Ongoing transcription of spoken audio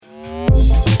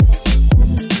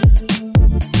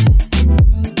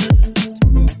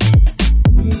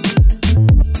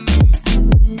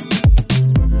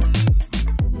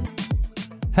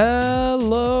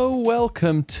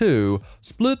welcome to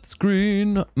Split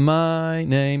Screen. My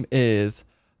name is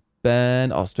Ben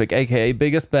Ostwick, aka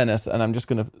Biggest Bennis, and I'm just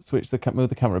going to move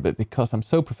the camera a bit because I'm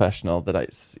so professional that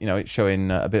it's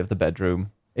showing a bit of the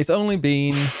bedroom. It's only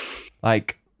been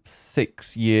like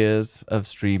 6 years of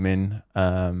streaming.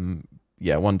 One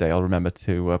day I'll remember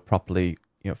to properly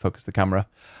focus the camera.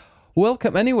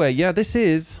 Welcome anyway. Yeah, this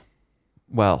is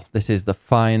the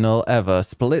final ever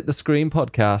Split the Screen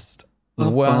podcast.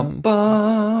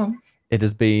 It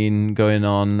has been going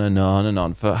on and on and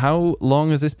on. For how long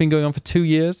has this been going on? For 2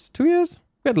 years? 2 years?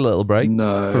 We had a little break.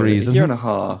 No, for reasons. A year and a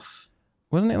half.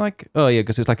 Wasn't it like... Oh, yeah,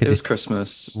 because it was like it was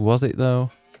Christmas. Was it,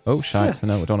 though? Oh, shite. Yeah.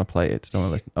 No, I don't want to play it. Don't want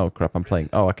to listen. Oh, crap, I'm playing...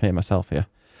 Oh, I can hear myself here.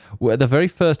 Well, the very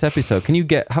first episode, can you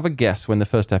have a guess when the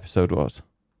first episode was?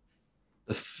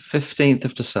 The 15th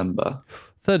of December.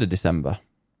 3rd of December.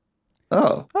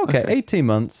 Oh, okay. 18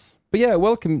 months. But yeah,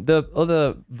 welcome. The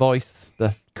other voice,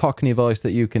 the Cockney voice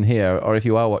that you can hear, or if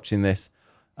you are watching this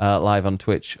live on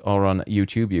Twitch or on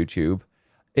YouTube,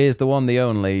 is the one, the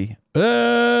only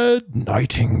Ed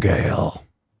Nightingale,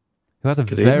 who has a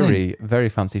very, very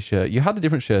fancy shirt. You had a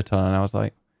different shirt on, and I was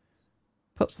like,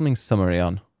 put something summery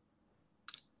on.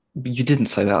 You didn't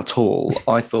say that at all.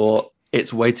 I thought,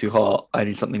 it's way too hot. I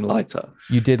need something lighter.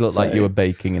 You did look like you were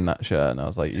baking in that shirt, and I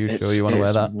was like, you sure you want to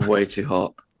wear that? It's way too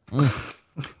hot.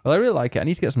 Well, I really like it. I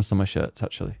need to get some summer shirts,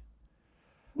 actually.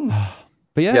 But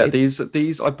yeah, these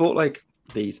I bought I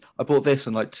bought this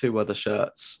and like 2 other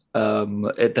shirts. They're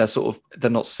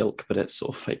not silk, but it's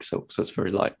sort of fake silk, so it's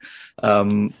very light.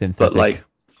 Synthetic.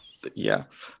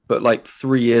 But like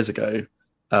 3 years ago,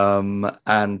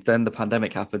 and then the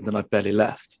pandemic happened, and I've barely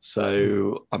left.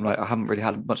 So I'm like, I haven't really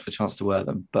had much of a chance to wear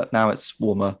them. But now it's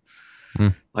warmer.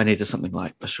 I needed something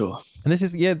light for sure. And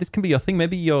this can be your thing.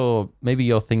 Maybe your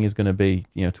thing is going to be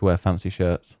to wear fancy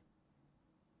shirts.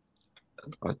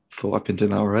 I thought I've been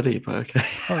doing that already, but okay.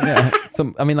 Oh, yeah.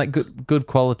 Like good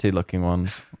quality looking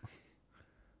ones.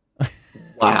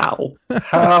 Wow.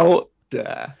 How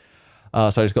dare. Oh,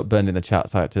 so I just got burned in the chat,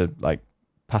 so I had to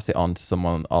pass it on to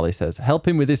someone. Ollie says, help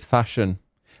him with his fashion.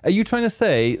 Are you trying to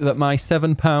say that my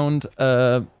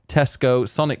 £7 Tesco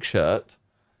Sonic shirt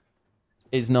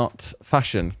is not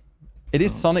fashion? It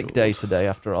is Sonic Day today,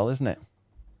 after all, isn't it?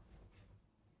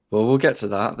 Well, we'll get to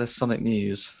that. There's Sonic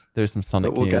news. There's some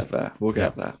Sonic news. Get there. We'll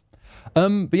get there.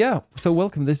 But yeah, so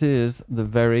welcome. This is the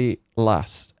very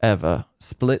last ever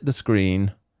Split the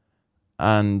Screen.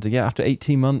 And yeah, after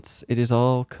 18 months, it is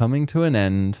all coming to an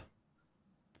end.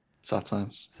 Sad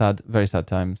times. Sad, very sad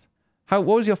times. What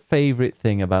was your favourite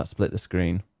thing about Split the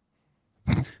Screen?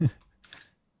 It's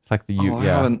like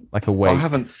like a wake. I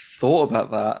haven't thought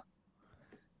about that.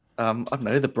 I don't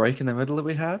know, the break in the middle that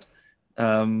we had.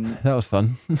 That was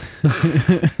fun.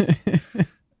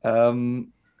 I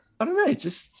don't know.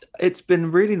 Just it's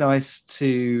been really nice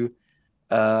to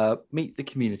meet the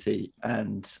community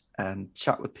and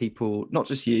chat with people, not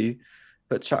just you,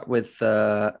 but chat with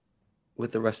the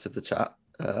rest of the chat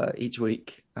each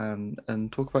week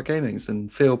and talk about gamings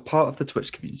and feel part of the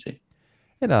Twitch community.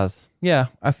 It has. Yeah,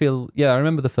 I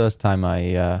remember the first time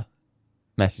I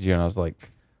messaged you and I was like,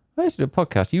 I used to do a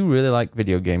podcast. You really like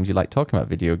video games. You like talking about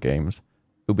video games.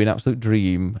 It would be an absolute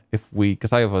dream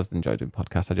because I always enjoy doing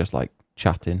podcasts. I just like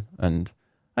chatting and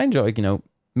I enjoy,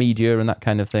 media and that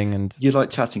kind of thing. And you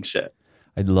like chatting shit.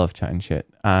 I love chatting shit.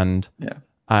 And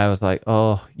I was like,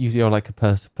 oh, you're like a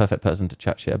perfect person to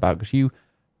chat shit about because you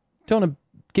don't want to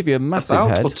give you a massive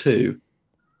about head. Or two?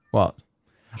 What?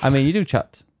 I mean, you do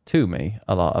chat to me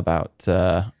a lot about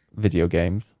video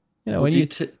games. Do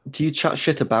you chat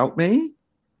shit about me?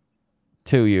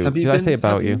 To you? Did I say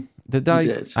about you? Did I?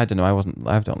 Did. I don't know.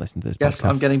 I don't listen to this. Yes, podcast.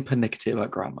 I'm getting pernickety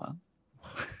about grammar.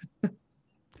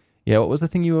 Yeah, what was the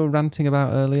thing you were ranting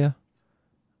about earlier?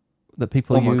 That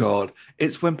people use? Oh my god!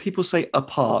 It's when people say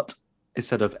apart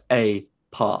instead of a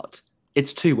part.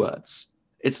 It's 2 words.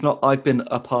 It's not. I've been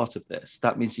a part of this.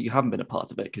 That means that you haven't been a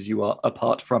part of it because you are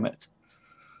apart from it.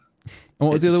 And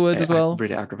what was the other word as well? It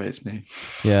really aggravates me.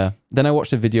 Yeah. Then I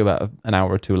watched a video about an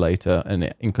hour or 2 later, and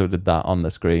it included that on the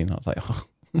screen. I was like, oh.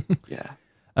 Yeah.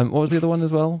 What was the other one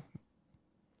as well?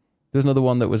 There was another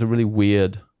one that was a really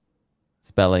weird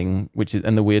spelling,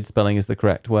 and the weird spelling is the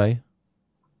correct way.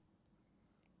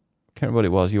 I can't remember what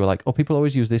it was. You were like, oh, people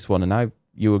always use this one, and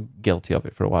you were guilty of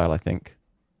it for a while, I think.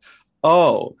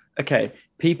 Oh, okay.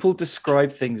 People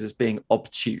describe things as being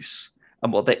obtuse,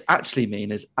 and what they actually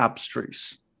mean is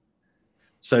abstruse.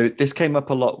 So this came up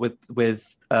a lot with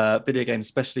video games,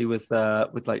 especially with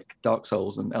like Dark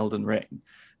Souls and Elden Ring.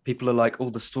 People are like, oh,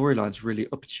 the storyline's really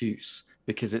obtuse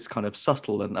because it's kind of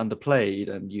subtle and underplayed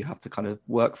and you have to kind of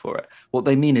work for it. What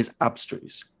they mean is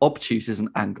abstruse. Obtuse is an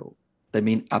angle. They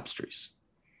mean abstruse.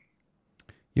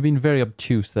 You've been very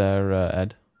obtuse there,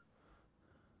 Ed.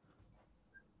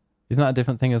 Isn't that a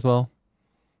different thing as well?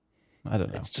 I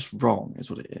don't know. It's just wrong, is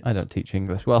what it is. I don't teach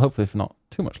English. Well, hopefully for not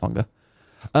too much longer.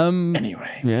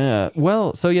 Anyway. Yeah.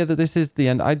 Well, so yeah, this is the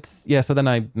end. So then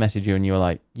I messaged you and you were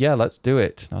like, yeah, let's do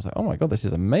it. And I was like, oh my God, this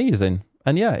is amazing.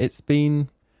 And yeah, it's been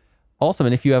awesome.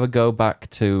 And if you ever go back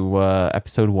to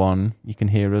episode 1, you can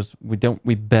hear us.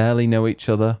 We barely know each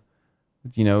other.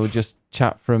 Just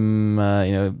chat from,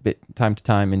 a bit time to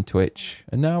time in Twitch.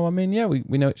 And now, we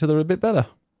know each other a bit better.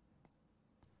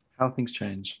 How things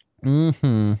change.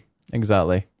 Mm-hmm.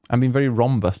 Exactly. I'm being very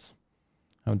rhombus.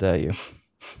 How dare you?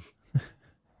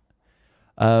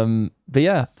 But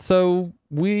yeah, so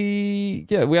we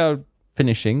are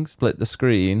finishing Split the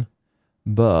Screen,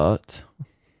 but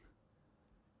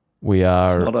we are...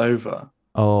 It's not over.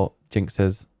 Oh, Jinx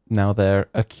says now they're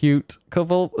a cute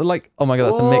couple. Like, oh my God,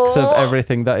 that's a mix of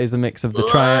everything. That is a mix of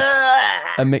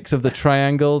a mix of the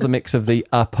triangles, a mix of the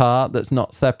apart that's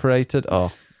not separated.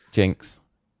 Oh, Jinx.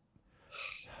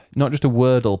 Not just a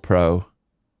Wordle pro.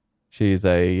 She's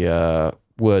a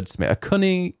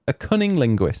wordsmith, a cunning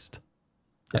linguist.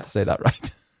 I have to say that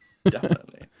right.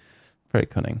 Definitely. Very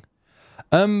cunning.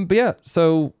 But yeah,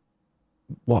 so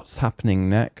what's happening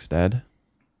next, Ed?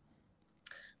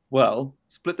 Well,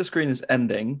 Split the Screen is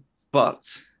ending,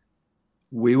 but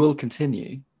we will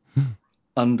continue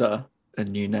under a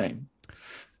new name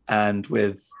and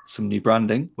with some new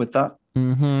branding with that.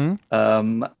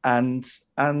 Mm-hmm. And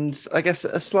I guess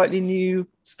a slightly new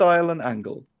style and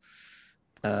angle.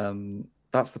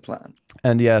 That's the plan.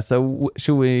 And yeah, so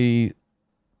should we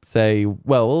say?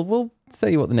 Well, we'll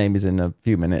say what the name is in a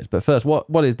few minutes. But first,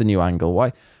 what is the new angle?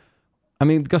 Why? I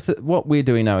mean, because what we're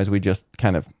doing now is we just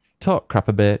kind of talk crap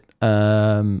a bit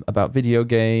about video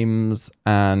games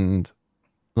and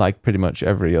like pretty much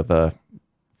every other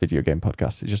video game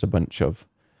podcast. It's just a bunch of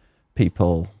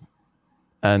people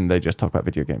and they just talk about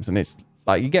video games, and it's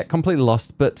like you get completely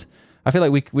lost. But I feel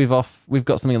like we've got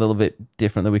something a little bit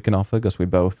different that we can offer because we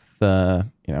both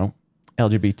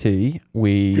LGBT.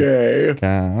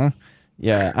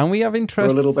 Yeah, and we have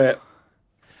interests for a little bit.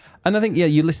 And I think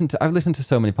I've listened to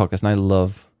so many podcasts, and I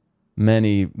love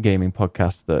many gaming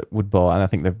podcasts that would bore, and I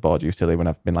think they've bored you silly when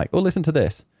I've been like, oh, listen to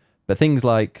this. But things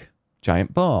like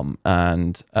Giant Bomb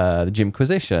and the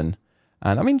Jimquisition.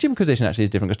 And I mean, Jimquisition actually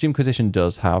is different because Jimquisition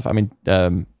does have,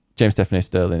 James Stephanie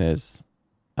Sterling is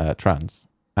trans,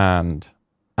 and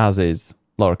as is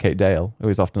Laura Kate Dale, who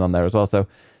is often on there as well. So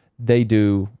they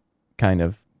do kind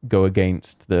of go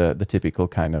against the typical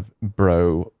kind of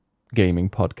bro gaming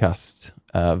podcast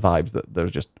vibes that there's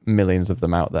just millions of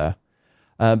them out there.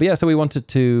 But yeah, so we wanted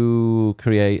to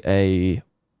create I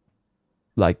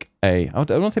don't want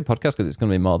to say podcast because it's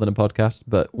going to be more than a podcast,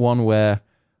 but one where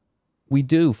we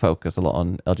do focus a lot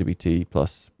on LGBT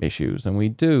plus issues, and we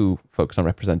do focus on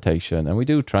representation, and we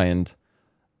do try and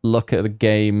look at the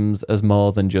games as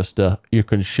more than just you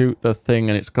can shoot the thing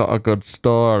and it's got a good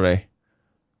story.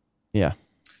 Yeah.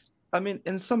 I mean,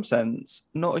 in some sense,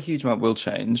 not a huge amount will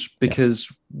change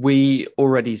because we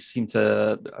already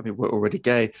we're already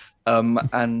gay,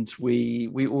 and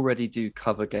we already do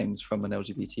cover games from an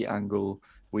LGBT angle.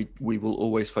 We will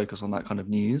always focus on that kind of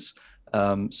news.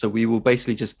 So we will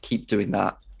basically just keep doing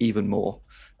that even more.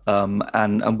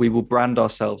 And we will brand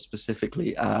ourselves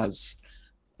specifically as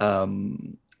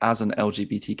an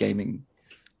LGBT gaming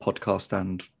podcast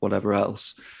and whatever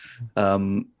else.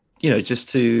 Just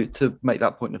to make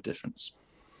that point of difference.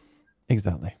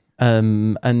 Exactly.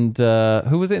 And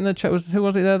who was it in the chat? Who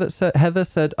was it there that said, Heather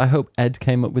said, I hope Ed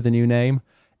came up with a new name.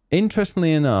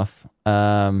 Interestingly enough,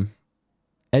 Ed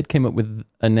came up with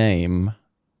a name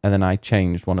and then I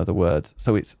changed one of the words.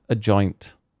 So it's a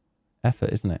joint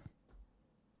effort, isn't it?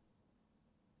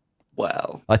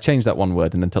 Well, I changed that one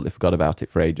word and then totally forgot about it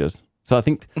for ages. So I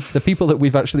think the people that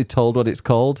we've actually told what it's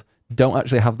called don't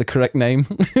actually have the correct name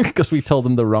because we told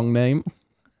them the wrong name.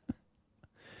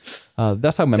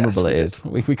 That's how memorable it is.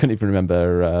 We couldn't even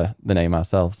remember the name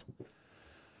ourselves.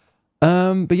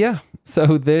 But yeah,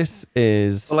 so this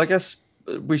is... Well, I guess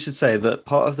we should say that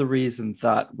part of the reason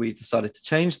that we decided to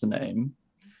change the name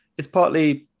is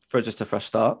partly for just a fresh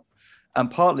start, and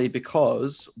partly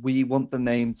because we want the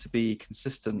name to be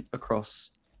consistent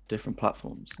across different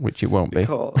platforms. Which it won't be.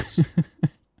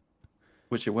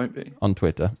 Which it won't be. On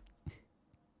Twitter.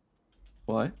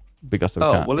 Why? Because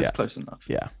of it's close enough.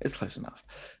 Yeah, it's close enough.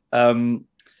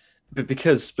 But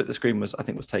because Split the Screen was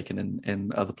taken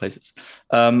in other places,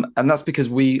 and that's because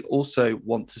we also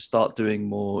want to start doing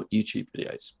more YouTube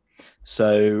videos.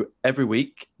 So every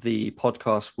week the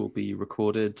podcast will be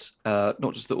recorded,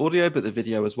 not just the audio but the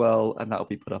video as well, and that will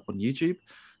be put up on YouTube.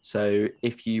 So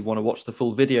if you want to watch the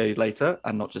full video later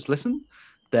and not just listen,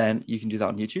 then you can do that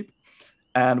on YouTube.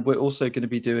 And we're also going to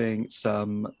be doing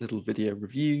some little video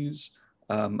reviews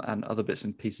and other bits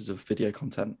and pieces of video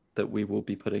content that we will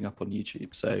be putting up on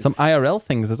YouTube. So some IRL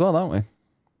things as well, aren't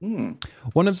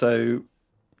we? So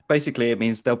basically, it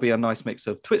means there'll be a nice mix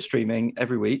of Twitch streaming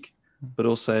every week, but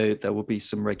also there will be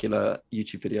some regular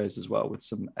YouTube videos as well with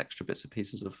some extra bits and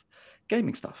pieces of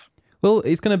gaming stuff. Well,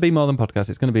 it's going to be more than podcast.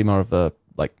 It's going to be more of a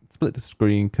split the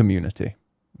screen community.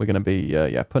 We're going to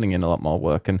be putting in a lot more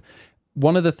work. And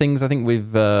one of the things I think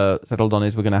we've settled on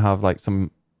is we're going to have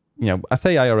some, I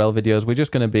say IRL videos. We're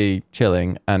just going to be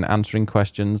chilling and answering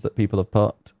questions that people have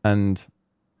put, and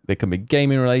they can be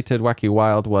gaming related, wacky,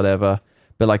 wild, whatever.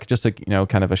 But just a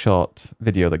kind of a short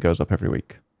video that goes up every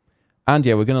week. And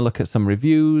we're going to look at some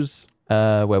reviews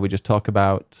where we just talk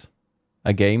about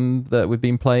a game that we've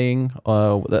been playing,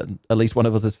 or that at least one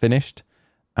of us has finished,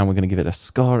 and we're going to give it a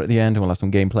score at the end, and we'll have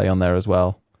some gameplay on there as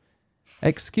well.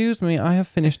 Excuse me, I have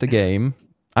finished a game.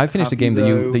 I finished a game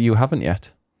that you haven't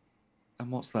yet.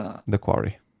 And what's that? The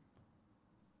Quarry.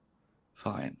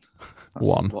 Fine. That's,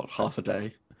 one. What, half a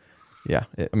day? Yeah,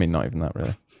 not even that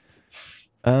really.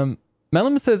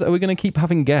 Melum says, are we going to keep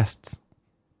having guests?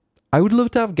 I would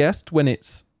love to have guests when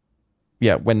it's...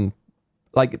 Yeah, when...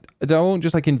 I won't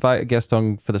just invite a guest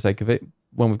on for the sake of it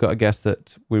when we've got a guest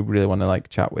that we really want to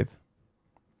chat with.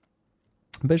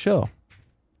 But sure.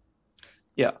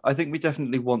 Yeah, I think we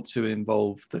definitely want to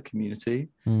involve the community.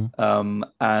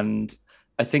 And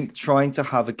I think trying to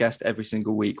have a guest every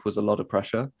single week was a lot of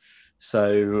pressure.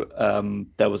 So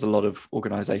there was a lot of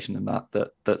organization in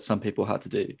that some people had to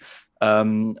do.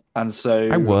 And so...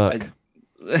 I work.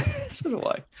 So do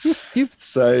I. You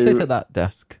sit at that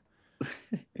desk.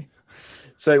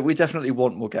 So we definitely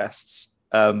want more guests.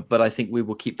 But I think we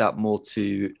will keep that more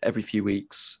to every few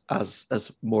weeks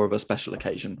as more of a special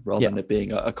occasion rather than it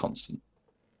being a constant.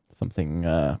 Something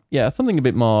a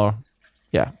bit more,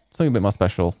 something a bit more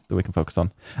special that we can focus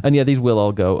on. And these will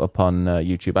all go up on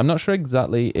YouTube. I'm not sure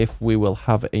exactly if we will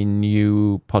have a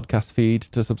new podcast feed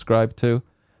to subscribe to,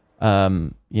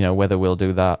 whether we'll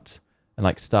do that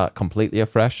and start completely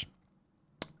afresh.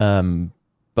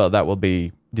 But that will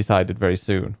be decided very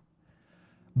soon.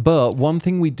 But one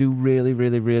thing we do really,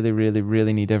 really, really, really,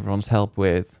 really need everyone's help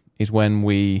with is when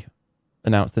we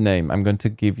announce the name, I'm going to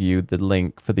give you the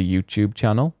link for the YouTube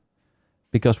channel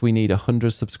because we need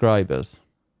 100 subscribers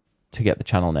to get the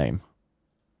channel name.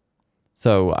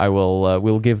 So I will,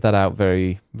 we'll give that out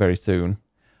very, very soon.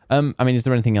 Is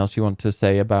there anything else you want to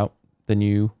say about the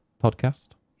new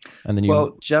podcast and the new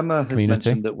Well, Gemma community? Has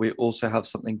mentioned that we also have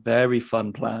something very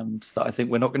fun planned that I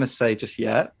think we're not going to say just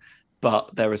yet.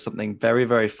 But there is something very,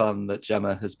 very fun that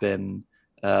Gemma has been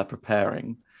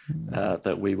preparing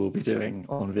that we will be doing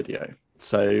on video.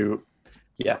 So,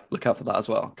 look out for that as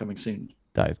well, coming soon.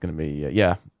 That is going to be,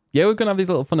 we're going to have these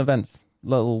little fun events,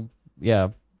 random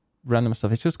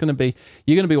stuff. It's just going to be,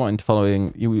 you're going to be wanting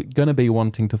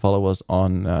to follow us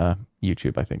on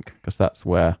YouTube, I think, because that's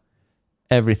where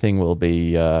everything will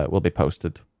be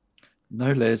posted.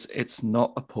 No, Liz, it's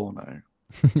not a porno.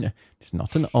 It's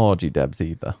not an orgy, Debs,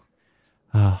 either.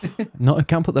 I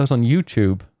can't put those on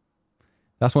YouTube.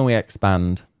 That's when we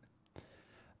expand.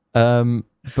 But I'm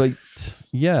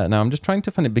just trying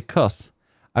to find it because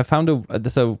I found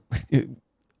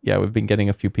we've been getting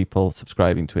a few people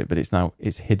subscribing to it, but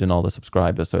it's hidden all the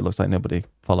subscribers, so it looks like nobody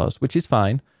follows, which is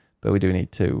fine. But we do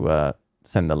need to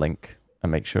send the link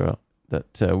and make sure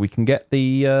that we can get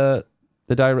the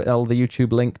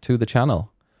YouTube link to the channel.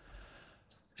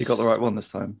 You got the right one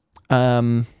this time.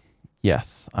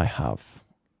 Yes, I have.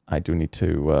 I do need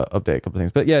to update a couple of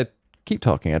things. But keep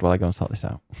talking, Ed, while I go and sort this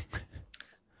out.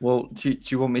 Well, do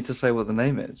you want me to say what the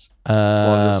name is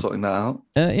while you're sorting that out?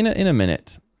 In a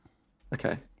minute.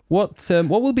 Okay. What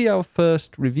will be our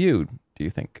first review, do you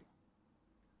think?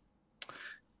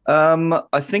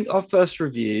 I think our first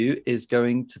review is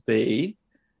going to be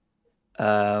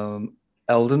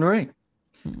Elden Ring.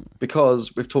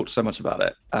 Because we've talked so much about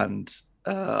it, and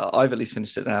I've at least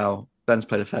finished it now. Ben's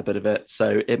played a fair bit of it,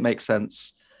 so it makes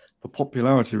sense for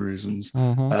popularity reasons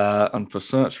and for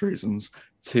search reasons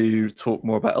to talk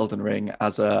more about Elden Ring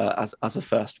as a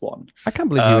first one. I can't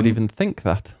believe you would even think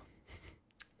that.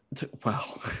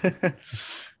 Well,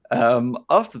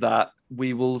 after that,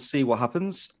 we will see what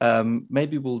happens.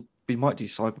 Maybe we might do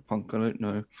Cyberpunk. I don't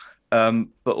know.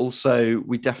 But also,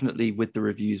 we definitely, with the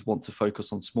reviews, want to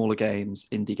focus on smaller games,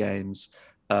 indie games,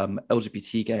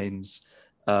 LGBT games.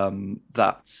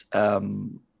 That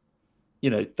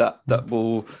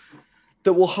will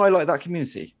that will highlight that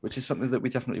community, which is something that we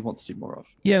definitely want to do more of.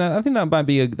 Yeah, no, I think that might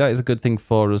be that is a good thing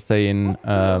for us saying.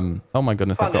 Oh my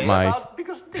goodness, I've got my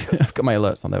I've got my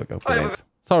alerts on. There we go. Brilliant.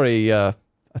 Sorry.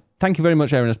 Thank you very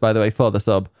much, Erinus, by the way, for the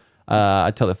sub.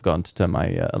 I totally forgot to turn my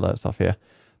alerts off here.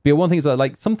 But yeah, one thing is that,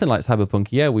 like something like Cyberpunk,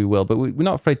 yeah, we will, but we're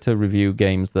not afraid to review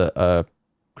games that are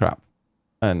crap.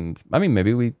 And I mean,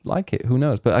 maybe we like it. Who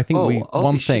knows? But I think I'll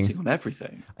one be thing shitting on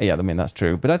everything. Yeah, I mean that's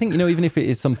true. But I think even if it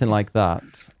is something like that,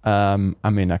 I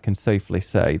mean, I can safely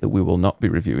say that we will not be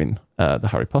reviewing the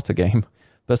Harry Potter game.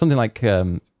 But something like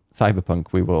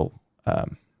Cyberpunk, we will.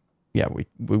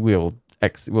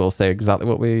 We'll say exactly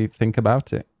what we think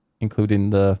about it, including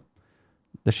the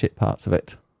shit parts of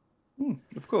it.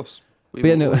 Of course, we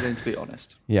will always aim to be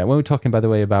honest. Yeah, when we're talking, by the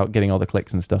way, about getting all the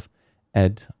clicks and stuff,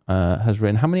 Ed has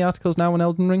written how many articles now on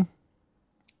Elden Ring?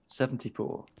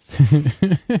 74.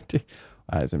 That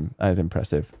is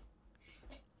impressive.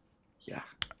 Yeah.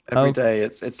 Every day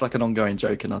it's like an ongoing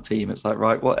joke in our team. It's like,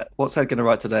 right, what's Ed going to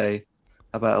write today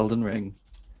about Elden Ring?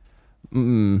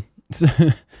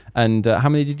 And how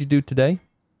many did you do today?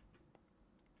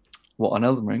 What, on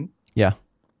Elden Ring? Yeah.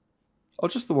 Oh,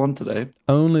 just the one today.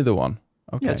 Only the one.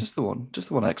 Okay. Yeah, just the one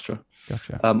extra.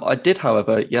 Gotcha. I did,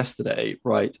 however, yesterday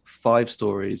write 5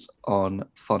 stories on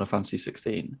Final Fantasy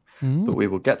 16, but we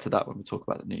will get to that when we talk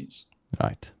about the news.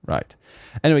 Right.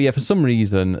 Anyway, yeah, for some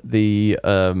reason the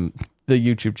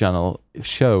YouTube channel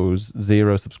shows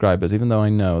 0 subscribers, even though I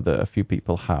know that a few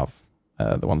people have,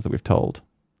 the ones that we've told.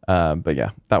 But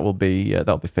yeah, that'll be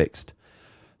fixed.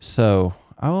 So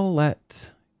I will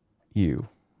let you,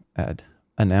 Ed,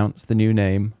 announce the new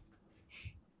name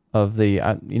of the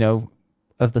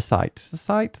of the site, the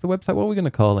website. What are we going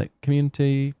to call it?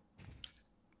 Community.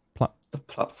 The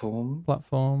platform.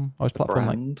 Platform. Oh, it's platform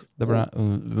brand. Like the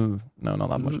brand. No, not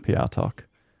that much PR talk.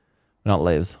 We're not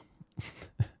Liz.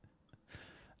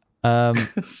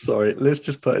 Sorry, Liz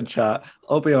just put in chat.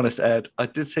 I'll be honest, Ed. I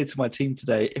did say to my team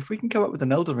today, if we can come up with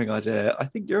an Elden Ring idea, I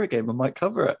think Eurogamer might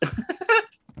cover it.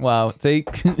 Wow, see,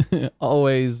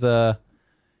 always.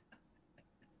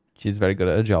 She's very good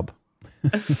at her job.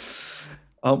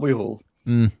 Aren't we all?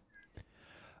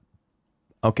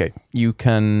 Okay, you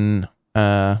can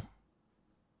tell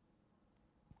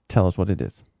us what it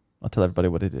is. I'll tell everybody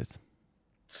what it is.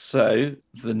 So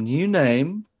the new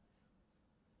name.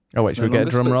 Oh wait, should we get a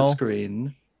drum roll?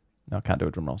 Screen. No, I can't do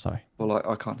a drum roll. Sorry. Well,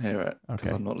 I can't hear it because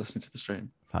Okay. I'm not listening to the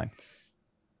stream. Fine.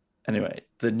 Anyway,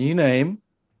 the new name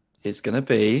is going to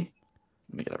be.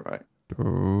 Let me get it right.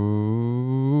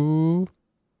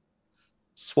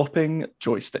 Swapping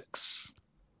joysticks.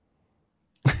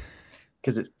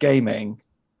 Because it's gaming,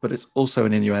 but it's also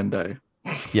an innuendo.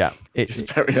 Yeah, It's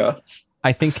very hard.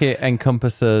 I think it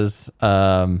encompasses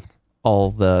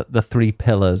all the 3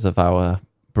 pillars of our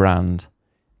brand: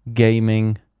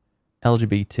 gaming,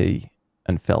 LGBT,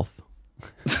 and filth.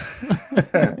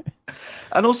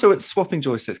 And also it's swapping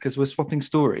joysticks because we're swapping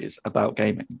stories about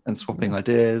gaming and swapping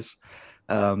ideas,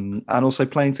 and also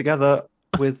playing together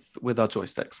with our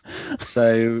joysticks.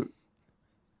 So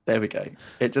there we go.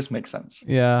 It just makes sense.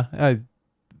 Yeah, I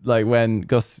like when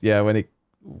Gus. Yeah,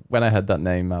 when I heard that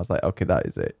name, I was like, okay, that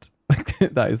is it.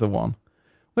 That is the one.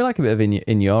 We like a bit of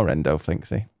innuendo,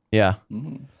 Flinksy. Yeah.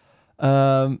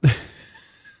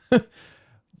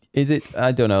 Is it?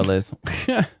 I don't know, Liz.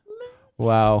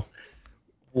 Wow.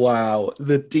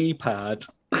 The D-pad.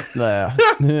 There.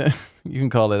 You can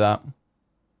call it that.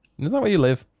 Is that where you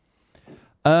live?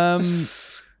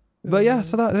 But yeah,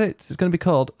 so that's it. It's going to be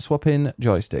called Swapping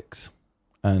Joysticks.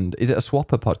 And is it a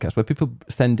swapper podcast where people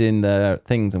send in their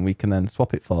things and we can then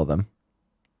swap it for them?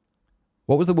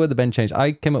 What was the word that Ben changed?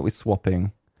 I came up with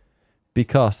swapping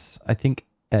because I think,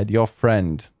 Ed, your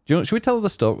friend... should we tell the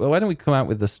story? Why don't we come out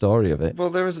with the story of it? Well,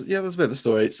 there's a bit of a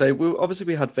story. So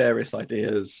we had various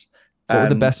ideas. What were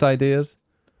the best ideas?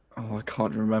 Oh, I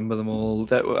can't remember them all.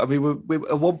 I mean, we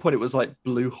at one point it was like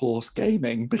Blue Horse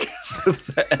Gaming because of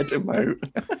the Ed emote.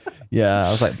 Yeah,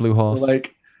 I was like Blue Horse.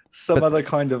 Like some other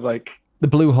kind of like... The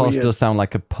Blue Horse weird. does sound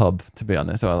like a pub, to be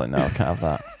honest. So I was like, no, I can't have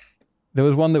that. There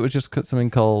was one that was just something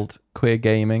called Queer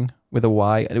Gaming with a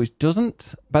Y. And it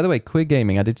doesn't... By the way, Queer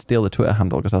Gaming, I did steal the Twitter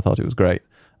handle because I thought it was great.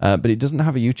 But it doesn't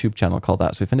have a YouTube channel called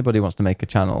that. So if anybody wants to make a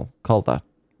channel called that,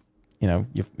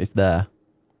 it's there.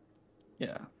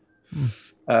 Yeah.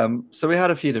 So we had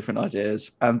a few different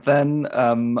ideas. And then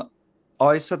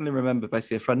I suddenly remember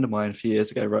basically a friend of mine a few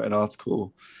years ago wrote an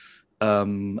article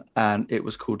and it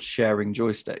was called Sharing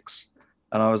Joysticks.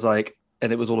 And I was like,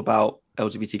 and it was all about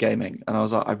LGBT gaming. And I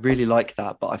was like, I really like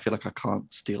that, but I feel like I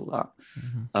can't steal that.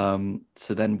 Mm-hmm.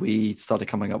 So then we started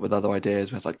coming up with other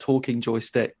ideas. We had like talking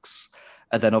joysticks.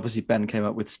 And then obviously Ben came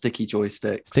up with sticky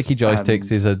joysticks. Sticky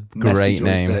joysticks is a great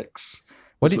name.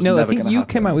 What did, no, I think you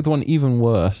came out with one even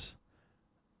worse.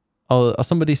 Or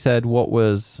somebody said,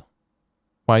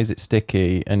 why is it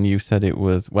sticky? And you said it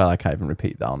was, well, I can't even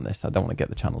repeat that on this. I don't want to get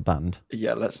the channel banned.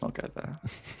 Yeah, let's not go there.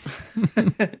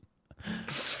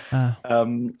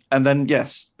 And then,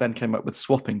 yes, Ben came up with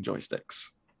swapping joysticks.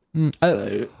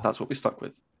 So that's what we stuck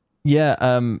with.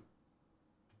 Yeah.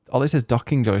 This is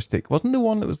docking joystick. Wasn't the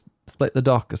one that was split the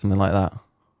dock or something like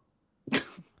that?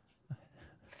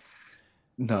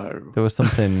 No. There was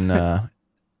something... and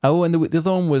the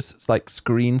other one was like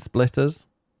screen splitters.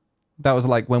 That was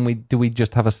like when we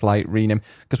just have a slight rename?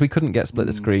 Because we couldn't get split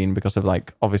the screen because of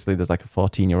like, obviously there's like a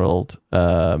 14-year-old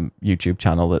YouTube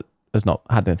channel that has not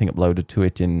had anything uploaded to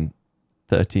it in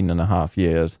 13 and a half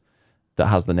years that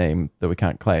has the name that we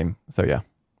can't claim. So yeah.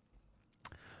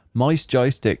 Moist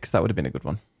joysticks, that would have been a good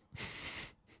one.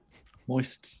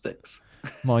 Moist sticks.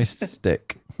 Moist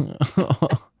stick.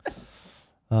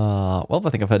 Well, I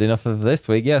think I've had enough of this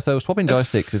week. Yeah, so swapping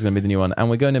joysticks is going to be the new one. And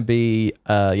we're going to be,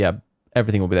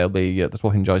 everything will be there. It'll be the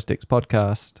Swapping Joysticks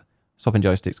podcast, Swapping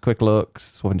Joysticks quick looks,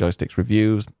 Swapping Joysticks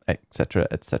reviews, etc.,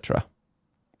 etc.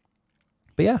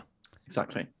 But yeah.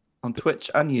 Exactly. On Twitch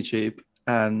and YouTube,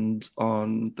 and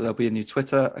there'll be a new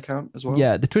Twitter account as well.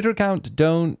 Yeah, the Twitter account,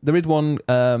 there is one.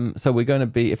 So we're going to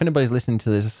be, if anybody's listening to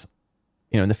this,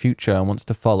 in the future and wants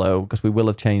to follow, because we will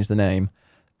have changed the name,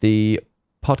 the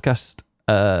podcast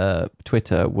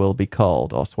Twitter will be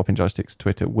called, or Swapping Joysticks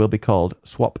Twitter will be called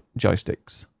Swap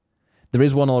Joysticks. There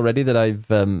is one already that I've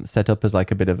set up as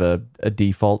like a bit of a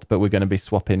default, but we're going to be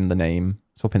swapping the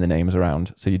names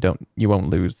around, so you won't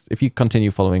lose. If you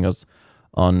continue following us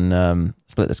on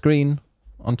Split the Screen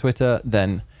on Twitter,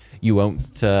 then you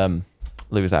won't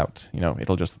lose out.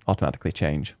 It'll just automatically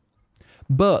change.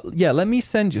 But yeah, let me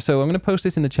send you. So I'm going to post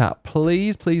this in the chat.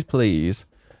 Please, please, please,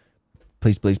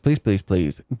 please, please, please, please,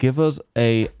 please give us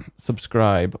a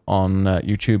subscribe on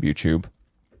YouTube,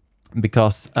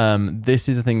 because this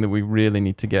is a thing that we really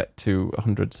need to get to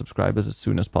 100 subscribers as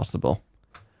soon as possible.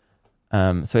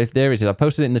 So if there it is, I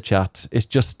posted it in the chat. It's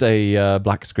just a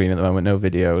black screen at the moment, no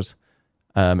videos.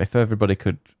 If everybody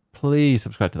could please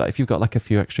subscribe to that. If you've got like a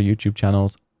few extra YouTube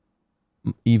channels,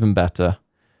 even better.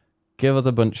 Give us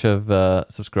a bunch of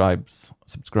subscribes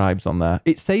on there.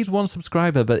 It says 1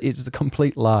 subscriber, but it's a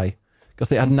complete lie, because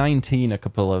they had 19 a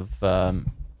couple of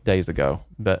days ago,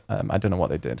 but I don't know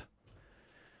what they did.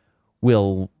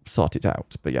 We'll sort it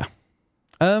out, but yeah.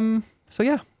 So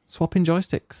yeah, swapping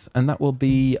joysticks, and that will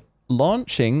be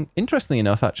launching. Interestingly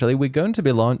enough, actually, we're going to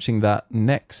be launching that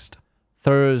next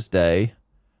Thursday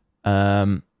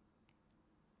on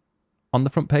the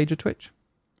front page of Twitch.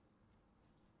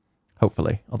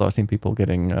 Hopefully, although I've seen people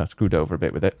getting screwed over a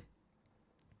bit with it.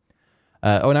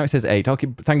 Now it says 8.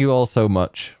 Thank you all so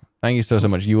much. Thank you so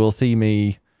much. You will see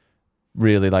me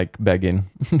really like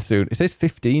begging soon. It says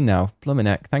 15 now. Blooming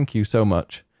heck. Thank you so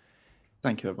much.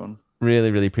 Thank you, everyone. Really,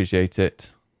 really appreciate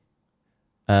it.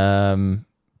 Yeah,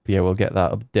 we'll get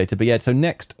that updated. But yeah, so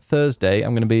next Thursday,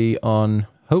 I'm going to be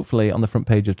hopefully on the front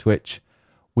page of Twitch.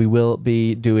 We will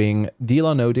be doing Deal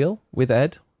or No Deal with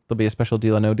Ed. There'll be a special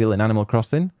Deal or No Deal in Animal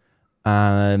Crossing.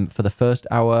 For the first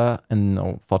hour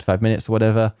and 45 minutes or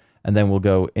whatever, and then we'll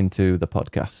go into the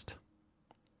podcast.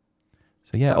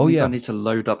 So yeah, I need to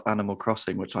load up Animal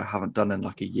Crossing, which I haven't done in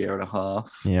like a year and a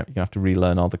half. Yeah, you have to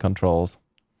relearn all the controls.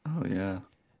 Oh yeah.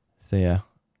 So yeah,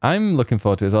 I'm looking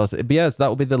forward to it as well. But yeah, so that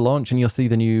will be the launch, and you'll see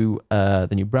the new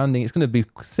branding. It's going to be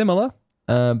similar,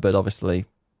 but obviously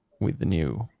with the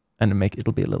new, and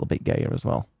it'll be a little bit gayer as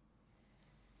well.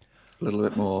 A little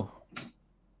bit more.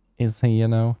 Is he?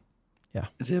 Yeah.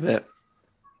 Is he a bit?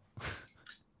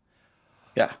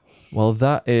 Yeah. Well,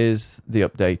 that is the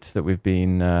update that we've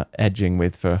been edging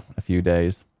with for a few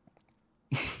days.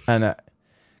 And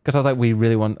because I was like,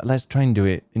 let's try and do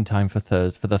it in time for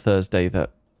the Thursday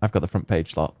that I've got the front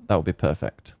page slot. That would be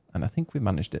perfect. And I think we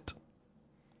managed it.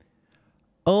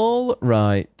 All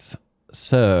right.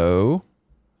 So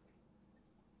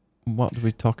what do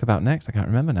we talk about next? I can't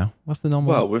remember now. What's the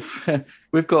normal? Well,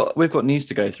 we've got news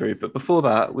to go through, but before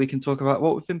that, we can talk about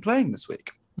what we've been playing this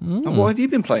week. And what have you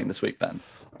been playing this week, Ben?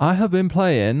 I have been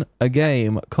playing a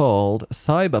game called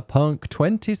Cyberpunk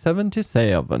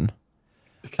 2077.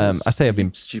 I say I've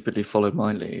been stupidly followed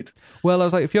my lead. Well, I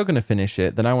was like, if you're going to finish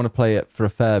it, then I want to play it for a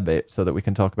fair bit so that we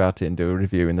can talk about it and do a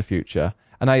review in the future.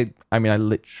 And I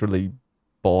literally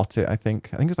bought it. I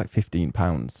think it was like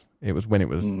 £15. It was when it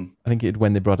was. I think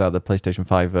when they brought out the PlayStation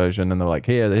 5 version, and they're like,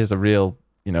 here's a real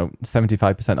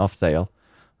 75% off sale.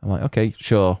 I'm like, okay,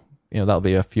 sure. That'll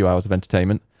be a few hours of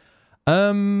entertainment.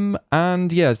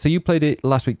 And yeah, so you played it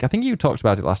last week. I think you talked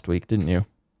about it last week, didn't you?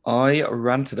 I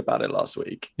ranted about it last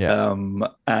week. Yeah.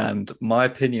 And my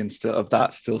opinion still of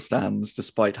that still stands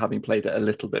despite having played it a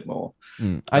little bit more.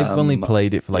 I've only Um,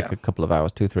 played it for like yeah. a couple of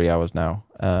hours, 2, 3 hours now.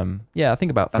 Yeah, I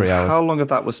think about And 3 hours. how long of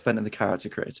that was spent in the character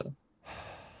creator?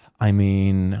 I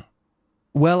mean,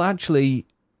 well, actually,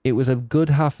 it was a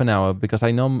good half an hour because I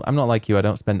know I'm not like you. I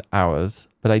don't spend hours,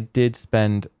 but I did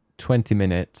spend 20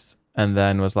 minutes and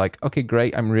then was like, okay,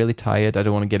 great. I'm really tired. I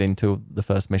don't want to get into the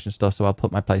first mission stuff, so I'll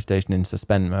put my PlayStation in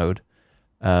suspend mode.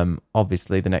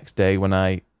 Obviously, the next day when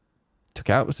I took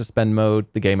out the suspend mode,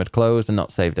 the game had closed and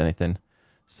not saved anything.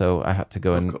 So I had to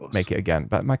go Of and course. make it again.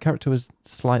 But my character was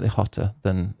slightly hotter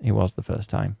than he was the first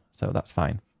time, so that's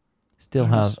fine. Still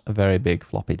Nice. has a very big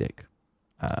floppy dick.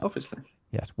 Obviously.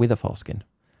 Yes, with a foreskin,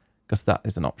 because that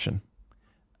is an option.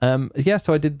 Yeah,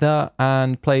 so I did that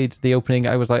and played the opening.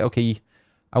 I was like, okay,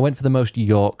 I went for the most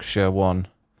Yorkshire one.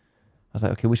 I was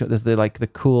like, okay, there's the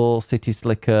cool city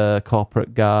slicker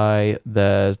corporate guy.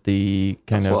 There's the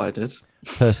kind That's of what I did.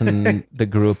 person that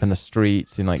grew up in the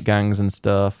streets in like gangs and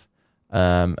stuff.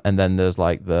 And then there's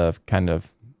like the kind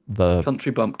of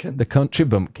Country bumpkin. the country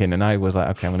bumpkin, and I was like,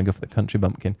 okay, I'm gonna go for the country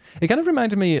bumpkin. It kind of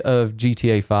reminded me of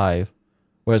GTA 5,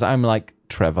 whereas I'm like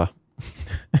Trevor,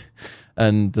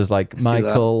 and there's like see that.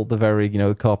 Michael, the very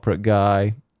corporate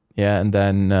guy, yeah, and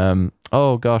then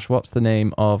oh gosh, what's the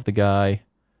name of the guy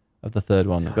of the third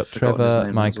one? We've got I've forgotten his Trevor, name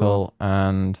as Michael,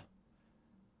 and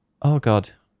oh god,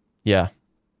 yeah.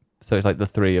 So it's like the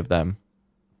three of them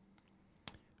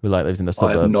who like lives in the I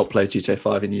suburbs. have not played GTA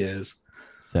 5 in years.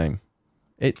 Same.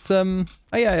 It's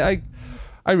I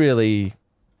really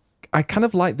I kind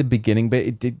of like the beginning bit.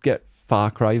 It did get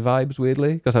Far Cry vibes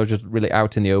weirdly because I was just really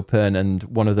out in the open, and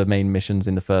one of the main missions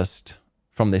in the first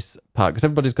from this part, because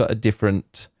everybody's got a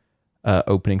different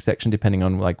opening section depending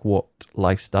on like what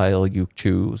lifestyle you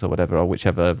choose or whatever, or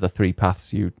whichever of the three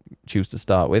paths you choose to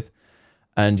start with.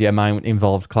 And yeah, mine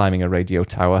involved climbing a radio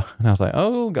tower, and I was like,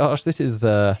 oh gosh, this is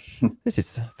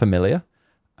familiar.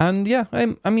 And yeah,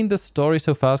 I mean, the story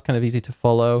so far is kind of easy to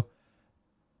follow.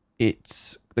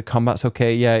 The combat's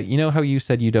okay. Yeah, you know how you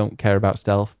said you don't care about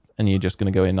stealth and you're just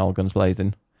going to go in all guns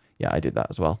blazing? Yeah, I did that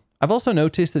as well. I've also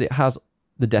noticed that it has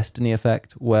the Destiny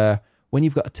effect where when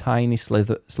you've got a tiny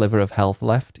sliver of health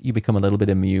left, you become a little bit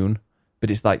immune.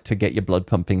 But it's like to get your blood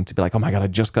pumping, to be like, oh my God, I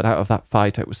just got out of that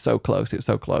fight. It was so close. It was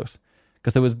so close.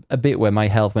 Because there was a bit where my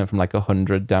health went from like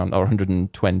 100 down, or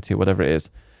 120, whatever it is,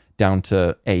 down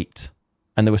to 8.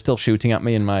 And they were still shooting at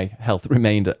me, and my health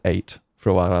remained at 8 for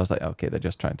a while. I was like, okay, they're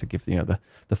just trying to give the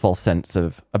false sense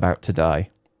of about to die,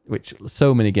 which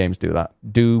so many games do that.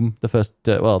 Doom,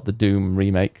 the Doom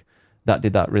remake, that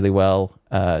did that really well.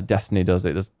 Destiny does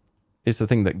it. It's a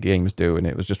thing that games do, and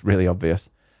it was just really obvious.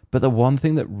 But the one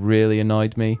thing that really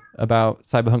annoyed me about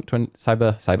Cyberpunk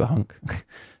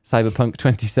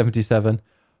 2077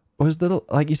 was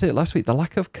like you said last week, the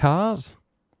lack of cars.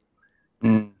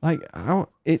 Like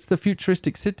it's the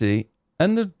futuristic city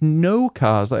and there's no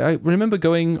cars. Like I remember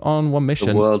going on one mission.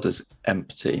 The world is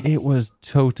empty. It was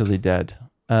totally dead.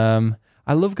 I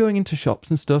love going into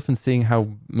shops and stuff and seeing how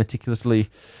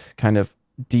meticulously kind of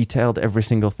detailed every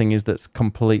single thing is that's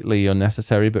completely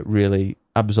unnecessary but really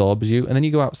absorbs you. And then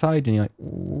you go outside and you're like,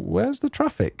 where's the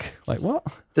traffic? Like what?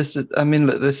 This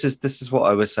is what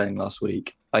I was saying last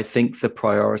week. I think the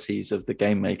priorities of the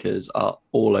game makers are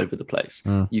all over the place.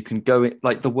 You can go in,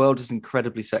 like the world is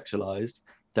incredibly sexualized.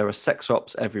 There are sex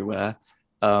shops everywhere.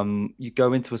 You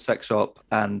go into a sex shop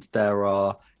and there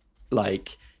are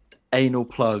like anal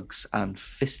plugs and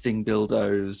fisting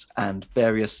dildos and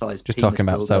various sized Just penis talking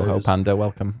about dildos. Soho Panda,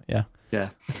 welcome. Yeah. Yeah.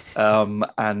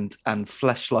 And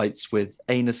fleshlights with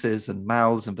anuses and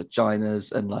mouths and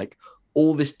vaginas and like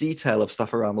all this detail of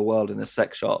stuff around the world in a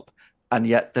sex shop. And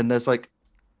yet then there's like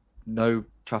no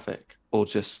traffic or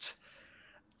just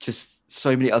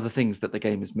so many other things that the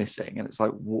game is missing. And it's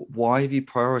like, why have you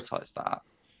prioritized that?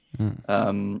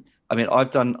 I mean, I've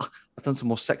done some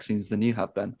more sex scenes than you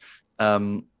have, Ben.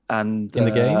 And in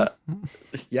the game?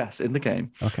 Yes, in the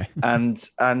game. Okay. And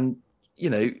you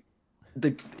know,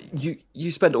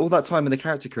 you spend all that time in the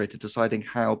character creator deciding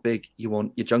how big you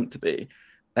want your junk to be,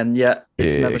 and yet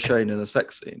it's never shown in a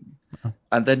sex scene. Oh.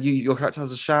 And then your character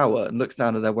has a shower and looks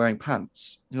down and they're wearing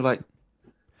pants. You're like,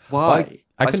 why? Well,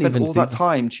 I spent all that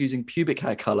time choosing pubic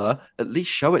hair color. At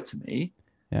least show it to me.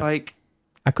 Yeah. Like,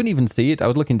 I couldn't even see it. I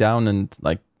was looking down and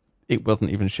like it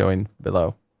wasn't even showing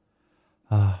below.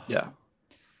 Yeah.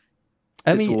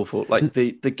 I It's mean, awful. Like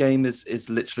the game is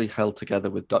literally held together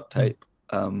with duct tape.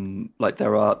 Like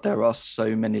there are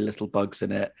so many little bugs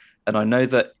in it, and I know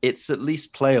that it's at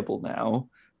least playable now,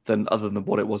 than other than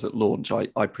what it was at launch.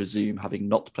 I presume, having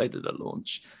not played it at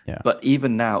launch. Yeah. But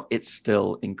even now, it's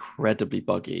still incredibly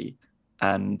buggy,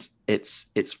 and it's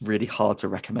really hard to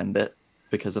recommend it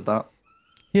because of that.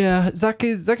 Yeah, Zach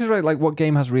is right. Like, what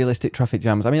game has realistic traffic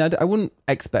jams? I mean, I wouldn't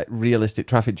expect realistic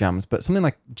traffic jams, but something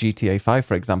like GTA 5,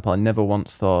 for example, I never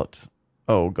once thought,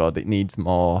 oh god, it needs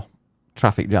more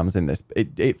traffic jams in this.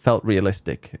 It felt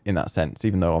realistic in that sense,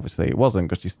 even though obviously it wasn't,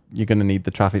 because you're going to need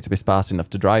the traffic to be sparse enough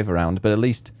to drive around. But at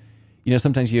least,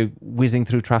 sometimes you're whizzing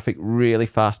through traffic really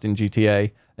fast in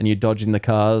GTA and you're dodging the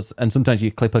cars, and sometimes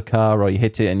you clip a car or you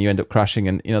hit it and you end up crashing,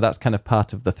 and that's kind of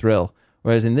part of the thrill.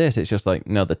 Whereas in this, it's just like,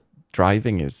 no, the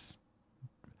driving is.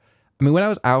 I mean, when I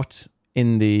was out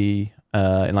in the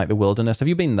in like the wilderness, have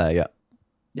you been there yet?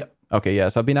 Yeah. Okay, yeah.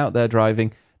 So I've been out there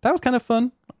driving. That was kind of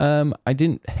fun. I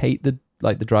didn't hate the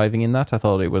driving in that. I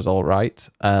thought it was all right.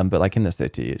 But like in the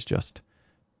city, it's just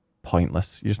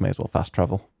pointless. You just may as well fast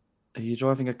travel. Are you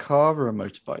driving a car or a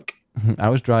motorbike? I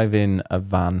was driving a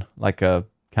van, like a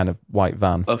kind of white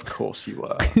van. Of course you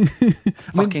were.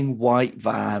 Fucking white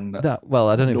van. Well,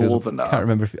 I don't know if it was. Northerner. Can't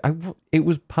remember if it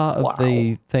was part of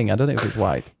the thing. I don't know if it was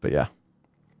white, but yeah.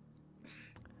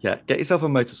 Yeah, get yourself a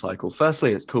motorcycle.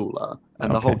 Firstly, it's cooler,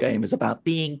 and the whole game is about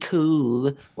being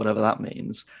cool, whatever that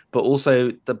means. But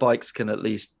also, the bikes can at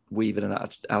least weave in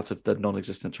and out of the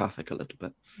non-existent traffic a little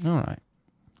bit. All right,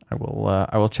 I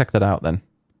will check that out then.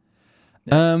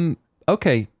 Yeah.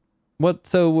 Okay.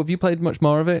 So have you played much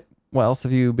more of it? What else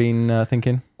have you been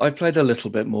thinking? I've played a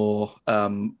little bit more.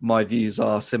 My views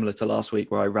are similar to last week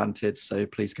where I ranted, so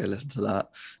please go listen to that.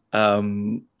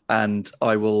 And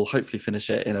I will hopefully finish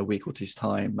it in a week or two's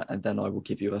time, and then I will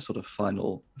give you a sort of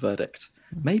final verdict,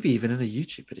 maybe even in a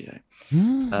YouTube video.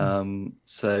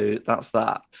 So that's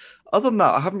that. Other than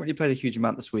that, I haven't really played a huge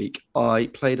amount this week. I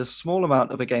played a small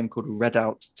amount of a game called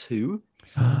Redout 2,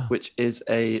 which is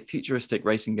a futuristic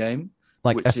racing game.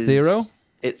 Like F-Zero?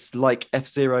 It's like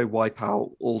F-Zero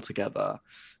Wipeout altogether.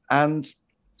 And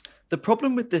the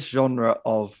problem with this genre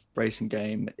of racing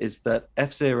game is that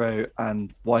F-Zero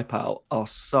and Wipeout are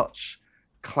such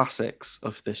classics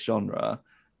of this genre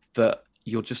that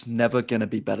you're just never going to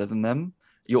be better than them.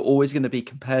 You're always going to be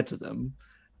compared to them.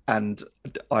 And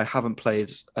I haven't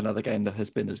played another game that has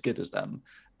been as good as them.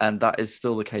 And that is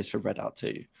still the case for Redout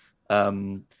 2.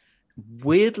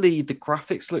 Weirdly, the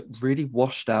graphics look really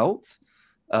washed out.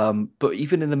 But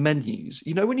even in the menus,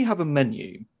 when you have a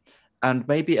menu and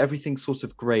maybe everything's sort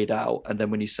of grayed out, and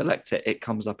then when you select it, it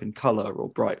comes up in color or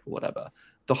bright or whatever.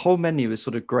 The whole menu is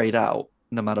sort of grayed out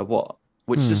no matter what,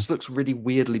 which just looks really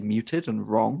weirdly muted and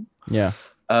wrong. Yeah.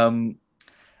 And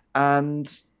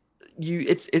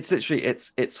it's literally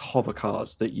it's hover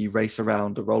cars that you race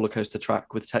around a roller coaster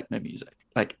track with techno music.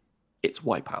 Like, it's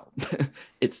Wipeout.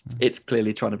 it's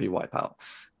clearly trying to be Wipeout.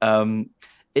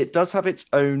 It does have its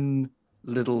own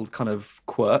little kind of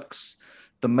quirks.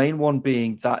 The main one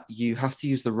being that you have to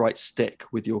use the right stick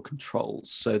with your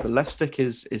controls. So the left stick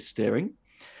is steering,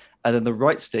 and then the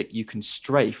right stick you can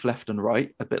strafe left and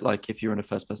right, a bit like if you're in a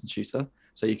first-person shooter.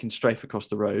 So you can strafe across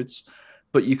the roads,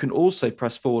 but you can also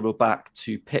press forward or back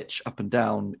to pitch up and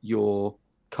down your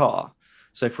car.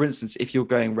 So for instance, if you're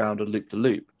going around a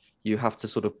loop-to-loop, you have to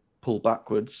sort of pull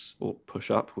backwards or push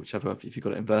up, whichever, if you've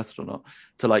got it inverted or not,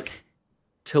 to like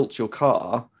tilt your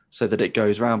car so that it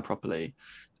goes round properly.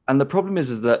 And the problem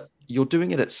is that you're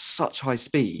doing it at such high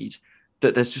speed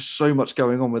that there's just so much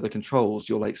going on with the controls.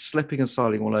 You're like slipping and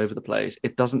sliding all over the place.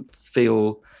 It doesn't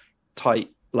feel tight,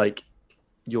 like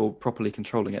you're properly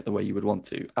controlling it the way you would want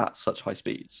to at such high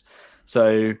speeds.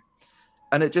 So,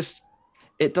 and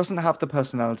it doesn't have the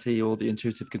personality or the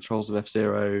intuitive controls of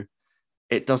F-Zero.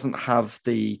 It doesn't have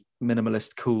the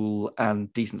minimalist, cool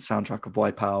and decent soundtrack of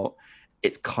Wipeout.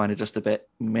 It's kind of just a bit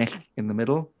meh in the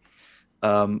middle.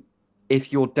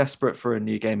 If you're desperate for a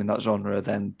new game in that genre,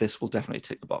 then this will definitely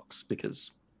tick the box,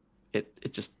 because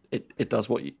it does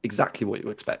exactly what you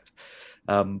expect.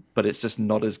 But it's just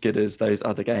not as good as those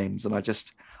other games. And I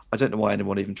don't know why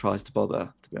anyone even tries to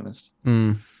bother, to be honest.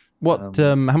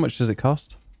 How much does it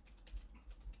cost?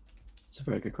 It's a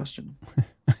very good question.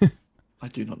 I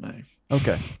do not know.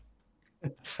 Okay.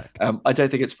 I don't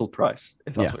think it's full price,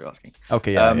 if that's what you're asking.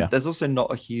 Okay, yeah. There's also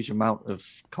not a huge amount of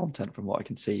content from what I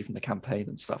can see from the campaign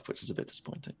and stuff, which is a bit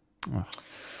disappointing.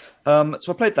 So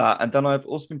I played that, and then I've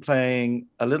also been playing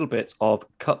a little bit of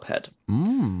Cuphead.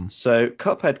 So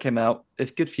Cuphead came out a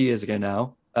good few years ago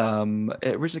now.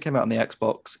 It originally came out on the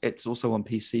Xbox. It's also on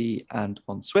PC and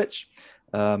on Switch.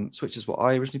 Switch is what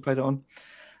I originally played it on.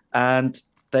 And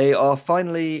they are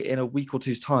finally, in a week or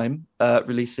two's time,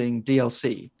 releasing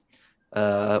DLC.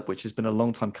 Which has been a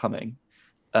long time coming,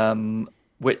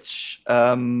 which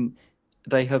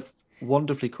they have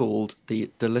wonderfully called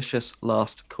The Delicious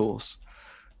Last Course,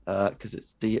 because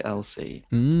it's DLC.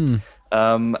 And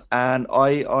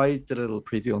I did a little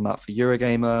preview on that for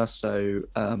Eurogamer, so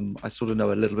I sort of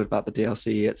know a little bit about the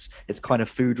DLC. It's kind of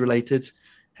food related,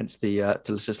 hence the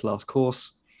Delicious Last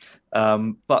Course.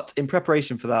 But in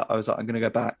preparation for that, I was like, I'm going to go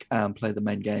back and play the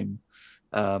main game,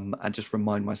 and just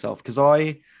remind myself, because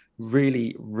I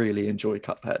really, really enjoy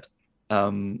Cuphead.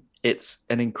 It's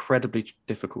an incredibly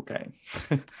difficult game.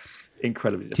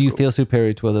 Incredibly difficult. Do you feel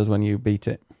superior to others when you beat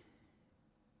it?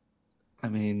 I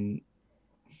mean,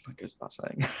 that goes without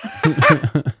saying.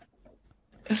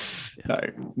 No.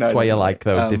 That's why you no. like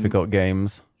those difficult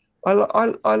games. I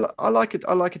like it.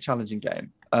 I like a challenging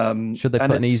game. Should they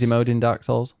put an easy mode in Dark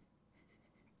Souls?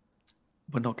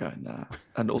 We're not going there,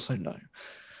 and also no.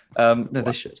 No,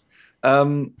 they should.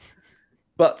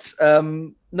 But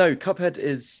no, Cuphead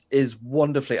is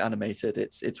wonderfully animated.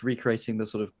 It's recreating the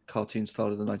sort of cartoon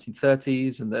style of the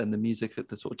 1930s and the music,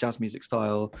 the sort of jazz music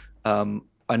style.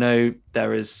 I know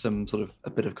there is some sort of a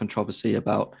bit of controversy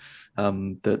about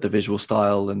the visual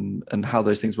style and how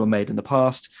those things were made in the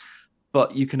past,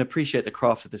 but you can appreciate the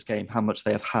craft of this game, how much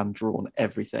they have hand drawn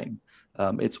everything.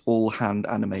 It's all hand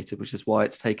animated, which is why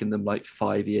it's taken them like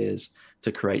 5 years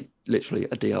to create literally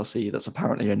a DLC that's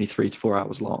apparently only 3 to 4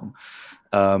 hours long.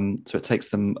 So it takes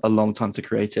them a long time to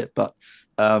create it. But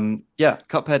yeah,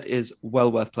 Cuphead is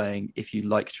well worth playing if you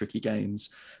like tricky games.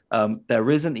 There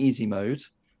is an easy mode,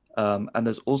 and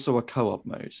there's also a co-op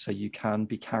mode, so you can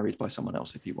be carried by someone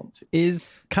else if you want to.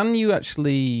 Can you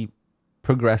actually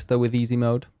progress though with easy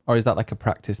mode, or is that like a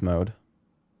practice mode?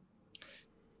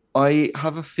 I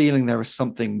have a feeling there is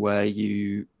something where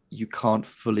you can't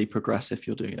fully progress if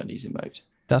you're doing an easy mode.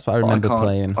 That's what I remember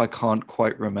playing. I can't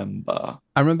quite remember.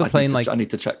 I remember playing I need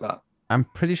to check that. I'm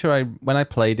pretty sure when I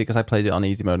played it, because I played it on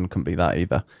easy mode and couldn't beat that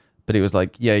either. But it was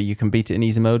like, yeah, you can beat it in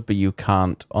easy mode, but you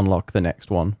can't unlock the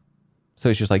next one. So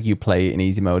it's just like you play it in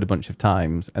easy mode a bunch of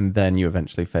times, and then you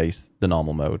eventually face the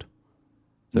normal mode.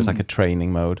 So it's like a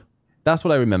training mode. That's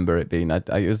what I remember it being.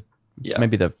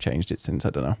 Maybe they've changed it since, I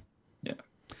don't know. Yeah.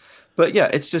 But yeah,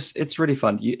 it's really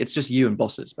fun. It's just you and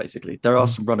bosses, basically. There are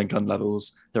some run and gun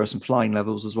levels. There are some flying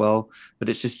levels as well, but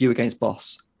it's just you against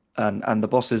boss. And the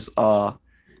bosses are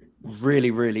really,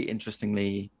 really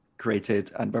interestingly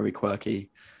created and very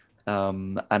quirky.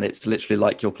 And it's literally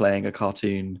like you're playing a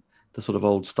cartoon, the sort of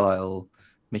old style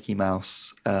Mickey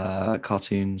Mouse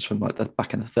cartoons from like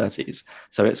back in the 30s.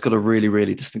 So it's got a really,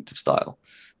 really distinctive style.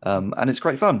 And it's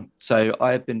great fun. So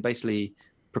I've been basically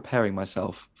preparing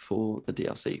myself for the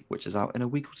DLC, which is out in a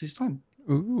week or two's time.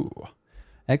 Ooh,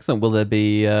 excellent. Will there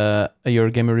be a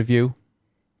Eurogamer review?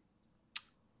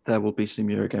 There will be some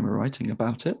Eurogamer writing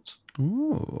about it.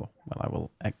 Ooh, well, I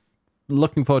will.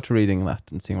 Looking forward to reading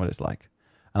that and seeing what it's like.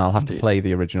 And I'll have to play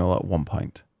the original at one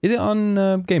point. Is it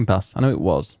on Game Pass? I know it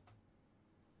was.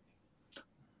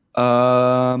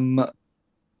 That's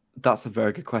a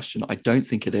very good question. I don't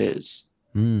think it is.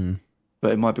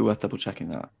 But it might be worth double checking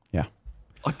that. Yeah.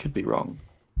 I could be wrong.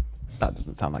 That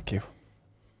doesn't sound like you.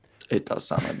 It does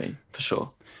sound like me, for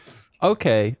sure.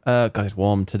 Okay. God, it's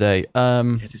warm today.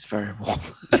 It is very warm.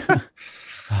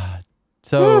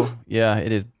 So, yeah,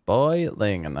 it is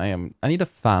boiling, and I need a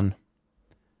fan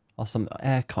or some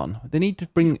aircon. They need to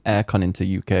bring aircon into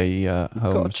UK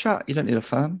homes. Got a chat. You don't need a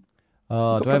fan. Do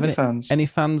I have any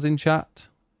fans in chat?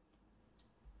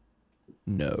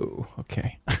 No.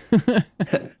 Okay.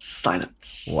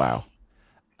 Silence. Wow.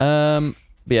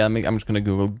 But yeah, I'm just going to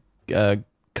Google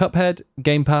Cuphead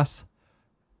Game Pass.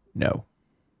 No.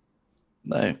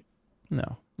 No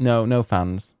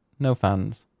fans. No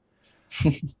fans.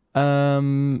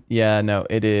 Yeah, no,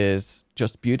 it is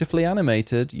just beautifully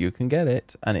animated. You can get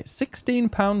it, and it's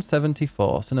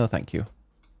 £16.74. So no, thank you.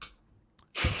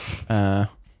 I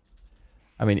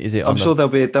mean, is it? I'm sure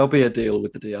there'll be a deal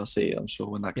with the DLC. I'm sure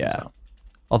when that comes out.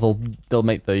 Or they'll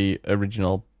make the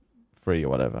original free or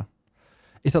whatever.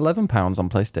 It's £11 on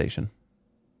PlayStation.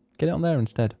 Get it on there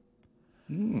instead.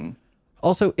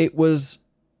 Also, it was.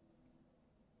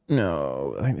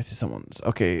 No, I think this is someone's.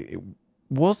 Okay,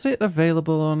 was it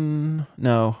available on?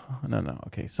 No.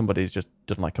 Okay, somebody's just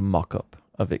done like a mock-up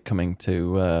of it coming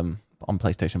to on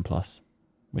PlayStation Plus,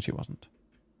 which it wasn't.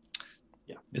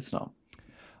 Yeah, it's not.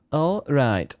 All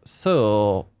right.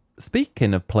 So,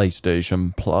 speaking of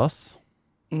PlayStation Plus,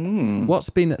 what's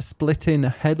been splitting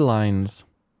headlines?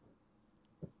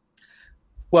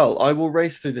 Well, I will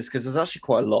race through this because there's actually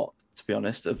quite a lot, to be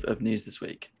honest, of news this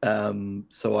week.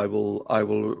 So I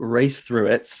will race through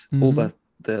it, all the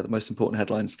most important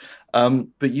headlines.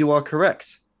 But you are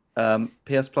correct.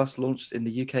 PS Plus launched in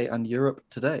the UK and Europe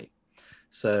today.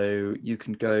 So you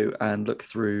can go and look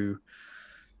through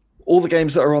all the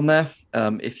games that are on there.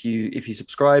 If you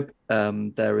subscribe,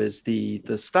 there is the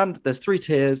standard. There's 3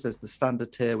 tiers. There's the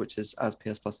standard tier, which is as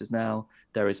PS Plus is now.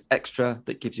 There is extra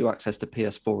that gives you access to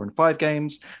PS4 and 5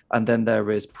 games, and then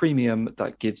there is premium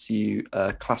that gives you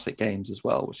classic games as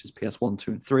well, which is PS1,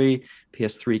 2, and 3.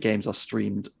 PS3 games are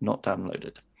streamed, not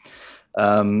downloaded.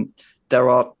 There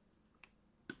are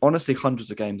honestly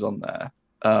hundreds of games on there.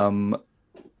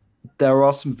 There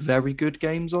are some very good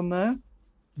games on there.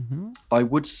 Mm-hmm. I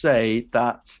would say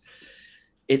that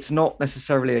it's not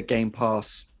necessarily a Game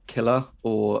Pass killer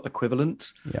or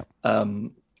equivalent. Yeah.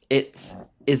 It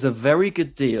is a very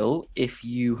good deal if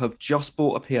you have just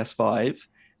bought a PS5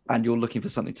 and you're looking for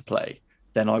something to play.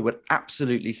 Then I would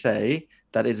absolutely say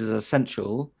that it is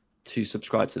essential to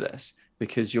subscribe to this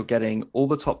because you're getting all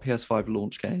the top PS5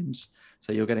 launch games.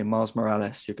 So you're getting Miles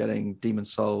Morales, you're getting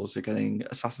Demon's Souls, you're getting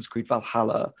Assassin's Creed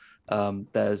Valhalla.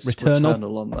 There's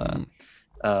Returnal on there.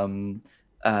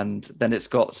 And then it's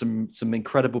got some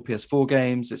incredible PS4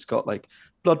 games. It's got like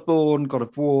Bloodborne, God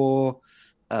of War,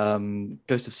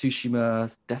 Ghost of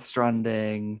Tsushima, Death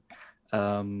Stranding,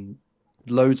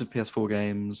 loads of PS4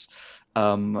 games.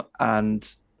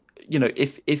 And you know,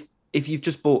 if you've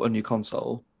just bought a new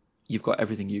console, you've got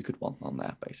everything you could want on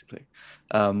there, basically.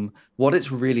 What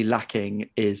it's really lacking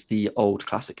is the old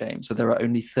classic games. So there are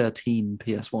only 13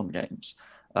 PS1 games,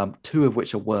 2 of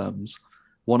which are Worms,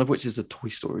 one of which is a Toy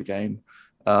Story game.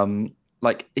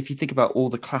 Like if you think about all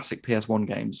the classic PS1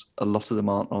 games, a lot of them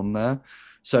aren't on there.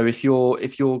 So if you're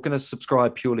going to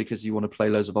subscribe purely because you want to play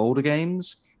loads of older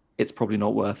games, it's probably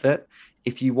not worth it.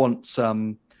 If you want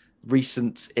some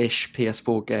recent-ish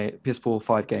PS4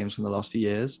 5 games from the last few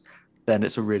years, then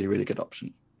it's a really, really good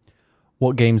option.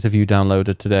 What games have you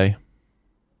downloaded today?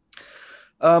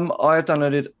 I have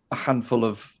downloaded a handful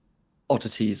of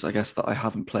oddities, I guess, that I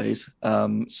haven't played.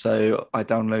 So I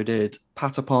downloaded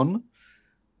Patapon,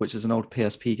 which is an old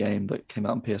PSP game that came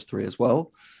out on PS3 as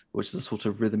well, which is a sort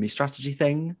of rhythmy strategy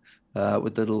thing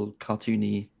with little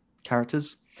cartoony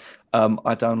characters.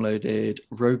 I downloaded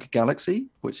Rogue Galaxy,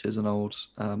 which is an old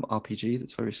RPG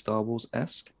that's very Star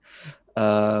Wars-esque.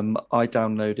 I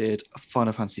downloaded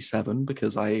Final Fantasy VII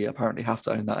because I apparently have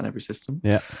to own that in every system.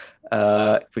 Yeah.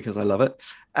 Because I love it.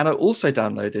 And I also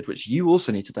downloaded, which you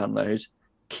also need to download,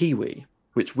 Kiwi,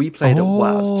 which we played at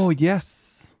WASD. Oh,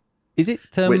 yes. Is it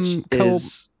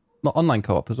online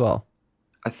co-op as well?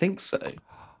 I think so.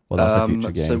 Well, that's a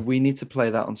future game. So we need to play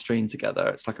that on stream together.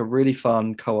 It's like a really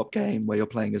fun co-op game where you're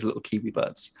playing as little kiwi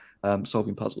birds,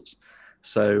 solving puzzles.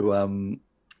 So,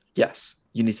 yes,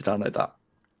 you need to download that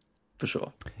for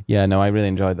sure. Yeah, no, I really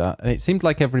enjoyed that. And it seemed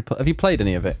like have you played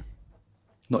any of it?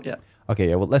 Not yet. Okay,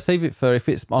 yeah, well, let's save it for if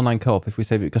it's online co-op, if we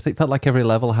save it, because it felt like every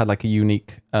level had like a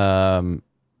unique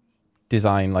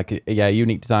design,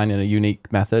 unique design and a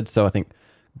unique method. So I think,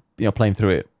 playing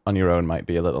through it on your own might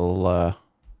be a little...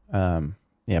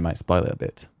 might spoil it a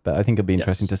bit, but I think it'd be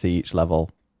interesting to see each level,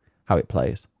 how it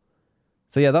plays.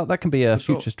 So yeah, that can be a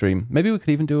future stream. Maybe we could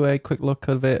even do a quick look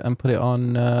of it and put it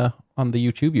on the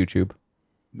YouTube.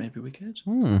 Maybe we could.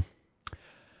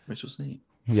 Which will see.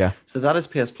 Yeah. So that is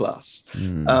PS Plus.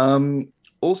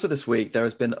 Also this week, there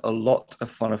has been a lot of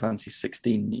Final Fantasy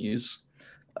 16 news.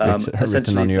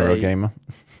 Written on Eurogamer.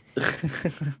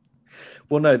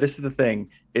 Well, no, this is the thing,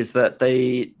 is that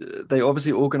they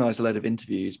obviously organized a load of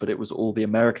interviews, but it was all the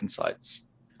American sites.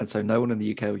 And so no one in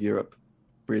the UK or Europe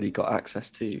really got access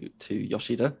to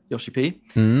Yoshi P,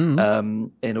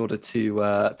 in order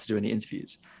to do any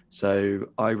interviews. So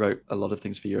I wrote a lot of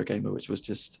things for Eurogamer, which was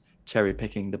just cherry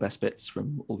picking the best bits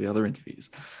from all the other interviews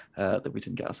that we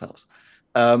didn't get ourselves.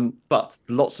 But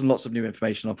lots and lots of new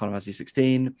information on Final Fantasy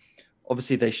 16.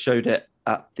 Obviously, they showed it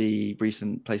at the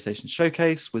recent PlayStation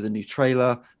Showcase with a new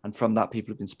trailer, and from that,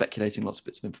 people have been speculating lots of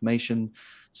bits of information.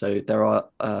 So there are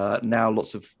now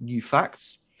lots of new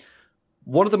facts.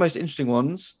 One of the most interesting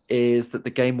ones is that the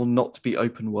game will not be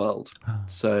open world.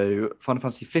 So Final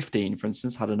Fantasy 15, for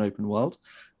instance, had an open world.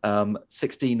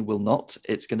 16 will not.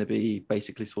 It's going to be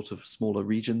basically sort of smaller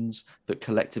regions that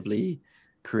collectively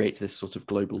create this sort of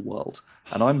global world.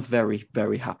 And I'm very,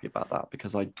 very happy about that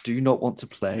because I do not want to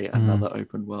play another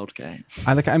open world game.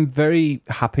 I'm very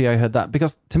happy I heard that,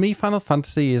 because to me, Final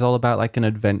Fantasy is all about like an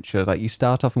adventure. Like you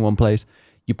start off in one place,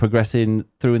 you progress in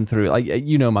through and through. Like,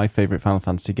 my favorite Final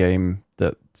Fantasy game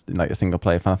that's like a single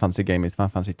player Final Fantasy game is Final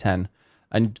Fantasy X,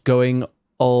 and going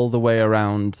all the way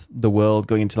around the world,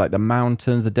 going into like the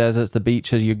mountains, the deserts, the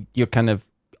beaches, you're kind of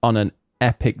on an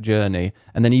epic journey,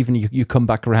 and then even you come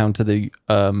back around to the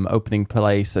opening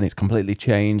place and it's completely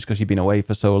changed because you've been away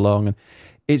for so long.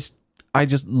 And I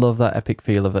just love that epic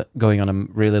feel of it, going on a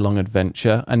really long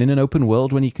adventure and in an open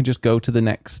world when you can just go to the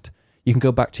next, you can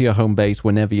go back to your home base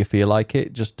whenever you feel like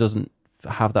it. Just doesn't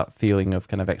have that feeling of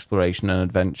kind of exploration and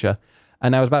adventure.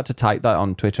 And I was about to type that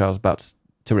on Twitter. I was about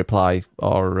to reply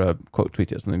or quote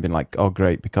tweet it or something, being like, "Oh,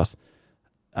 great," because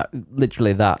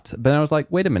literally that. But then I was like,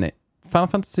 "Wait a minute, Final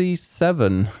Fantasy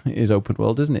VII is open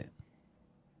world, isn't it?"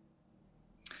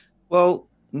 Well,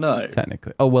 no.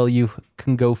 Technically. Oh, well, you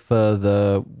can go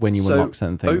further when you unlock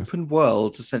certain things. Open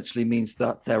world essentially means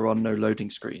that there are no loading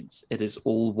screens. It is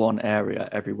all one area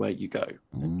everywhere you go.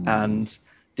 And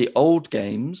the old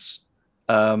games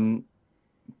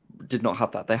did not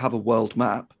have that. They have a world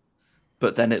map,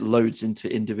 but then it loads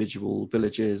into individual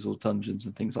villages or dungeons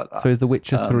and things like that. So is The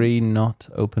Witcher 3 not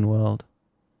open world?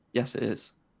 Yes, it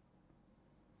is.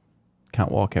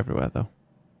 Can't walk everywhere, though.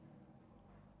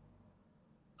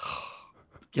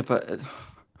 Yeah, but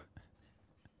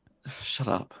shut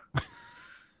up.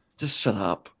 Just shut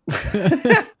up.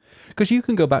 Because you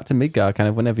can go back to Midgar kind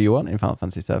of whenever you want in Final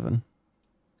Fantasy VII.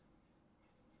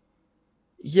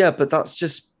 Yeah, but that's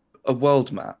just a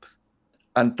world map,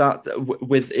 and that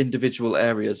with individual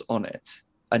areas on it,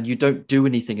 and you don't do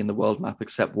anything in the world map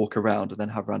except walk around and then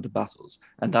have random battles,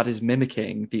 and that is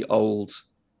mimicking the older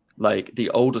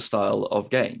style of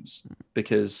games,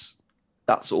 because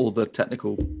that's all the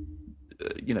technical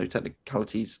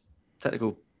technicalities,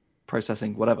 technical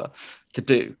processing, whatever, could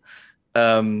do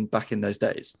back in those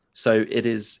days. So it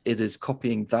is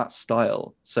copying that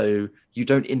style. So you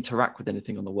don't interact with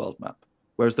anything on the world map.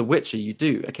 Whereas The Witcher, you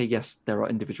do. Okay, yes, there are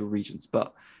individual regions,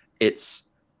 but it's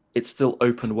still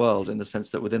open world in the sense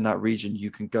that within that region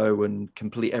you can go and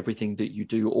complete everything that you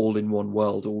do all in one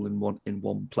world, all in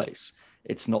one place.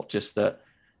 It's not just that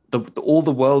all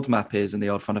the world map is in the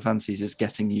old Final Fantasies is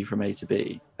getting you from A to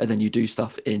B, and then you do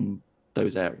stuff in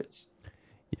those areas.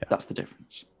 Yeah, that's the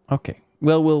difference. Okay.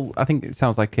 Well, I think it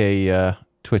sounds like a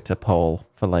Twitter poll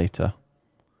for later.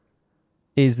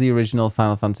 Is the original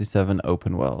Final Fantasy VII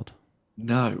open world?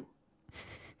 No.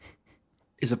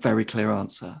 Is a very clear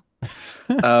answer.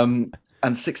 And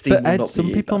 16. But will Ed, not some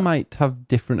be people either. might have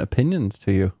different opinions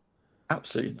to you.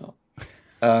 Absolutely not.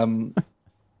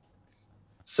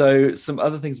 So some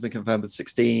other things have been confirmed with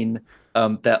 16.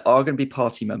 There are going to be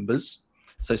party members.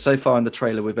 So far in the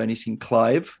trailer, we've only seen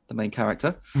Clive, the main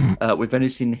character. We've only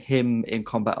seen him in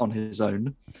combat on his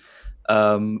own.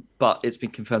 But it's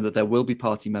been confirmed that there will be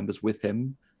party members with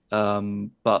him,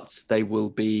 but they will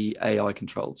be AI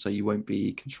controlled. So you won't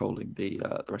be controlling the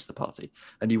rest of the party,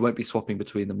 and you won't be swapping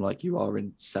between them like you are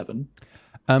in 7.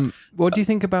 What do you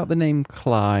think about the name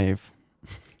Clive?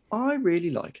 I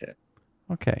really like it.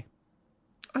 Okay.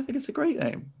 I think it's a great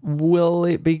name. Will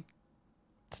it be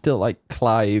still like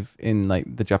Clive in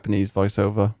like the Japanese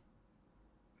voiceover?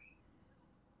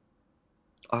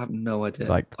 I have no idea.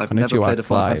 Like, I've never Konnichiwa, played a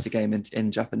Final Clive. Fantasy game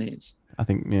in Japanese. I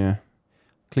think, yeah.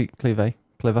 Clive.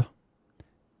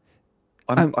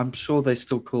 I'm sure they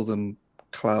still call them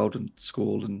Cloud and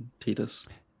Squall and Tidus.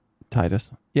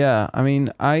 Yeah, I mean,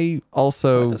 you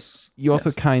also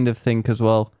kind of think as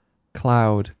well,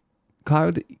 Cloud,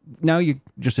 now you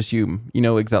just assume you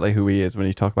know exactly who he is when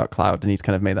you talk about Cloud, and he's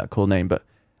kind of made that cool name, but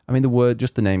I mean,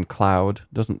 just the name Cloud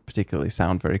doesn't particularly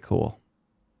sound very cool.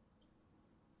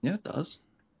 Yeah, it does.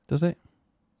 Does it?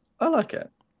 I like it.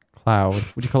 Cloud.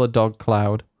 Would you call a dog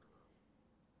Cloud?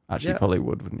 Actually, Yeah. you probably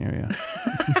would, wouldn't you? Yeah.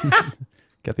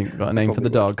 I think we've got a name for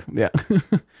the Probably dog.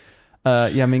 Yeah.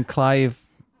 Yeah, I mean, Clive,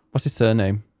 what's his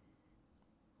surname?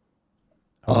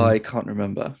 I can't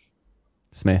remember.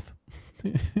 Smith.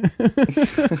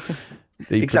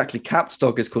 Exactly. Cap's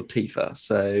dog is called Tifa.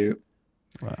 So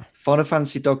Wow. Final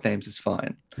Fantasy dog names is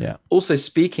fine. Yeah. Also,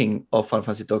 speaking of Final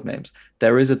Fantasy dog names,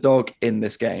 there is a dog in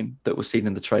this game that was seen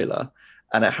in the trailer,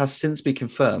 and it has since been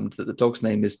confirmed that the dog's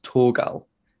name is Torgal,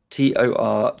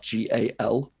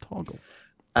 Torgal. Toggle.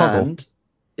 And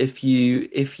if you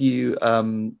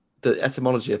the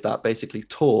etymology of that, basically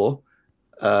Tor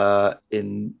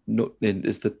in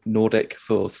is the Nordic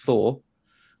for Thor,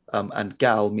 and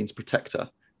Gal means protector.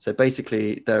 So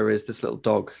basically, there is this little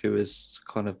dog who is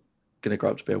kind of going to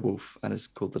grow up to be a wolf, and it's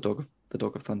called the dog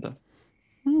of thunder.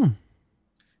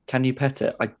 Can you pet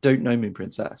it? I don't know, Moon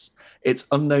Princess. It's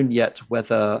unknown yet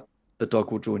whether the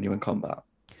dog will join you in combat.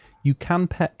 You can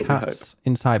pet cats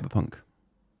in Cyberpunk.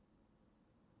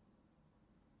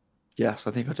 Yes,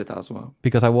 I think I did that as well.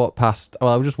 Because I walked past,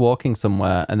 I was just walking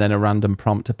somewhere, and then a random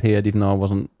prompt appeared, even though I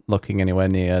wasn't looking anywhere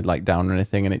near, like, down or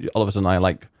anything, and all of a sudden I,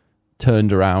 like,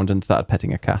 turned around and started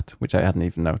petting a cat, which I hadn't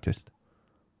even noticed.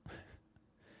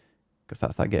 Because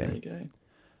that's that game. There you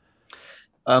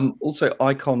go. Also,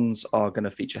 icons are going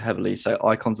to feature heavily. So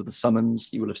icons are the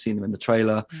summons. You will have seen them in the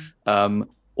trailer.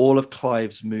 All of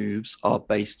Clive's moves are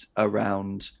based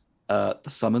around the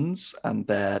summons and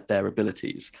their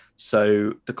abilities.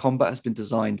 So the combat has been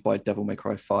designed by Devil May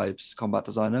Cry 5's combat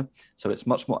designer, so it's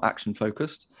much more action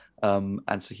focused.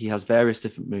 And so he has various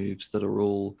different moves that are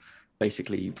all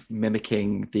basically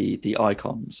mimicking the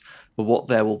icons. But what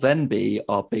there will then be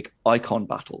are big icon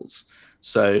battles.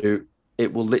 So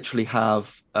it will literally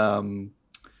have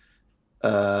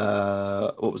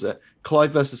what was it?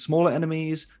 Clive versus smaller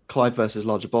enemies, Clive versus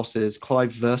larger bosses,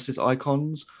 Clive versus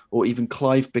icons, or even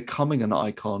Clive becoming an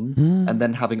icon and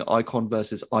then having icon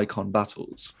versus icon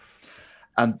battles.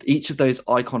 And each of those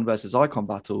icon versus icon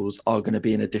battles are going to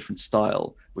be in a different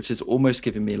style, which is almost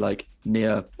giving me like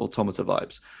Nier Automata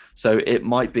vibes. So it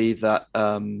might be that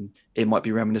it might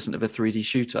be reminiscent of a 3D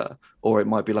shooter, or it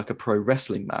might be like a pro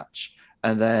wrestling match.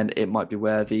 And then it might be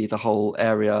where the whole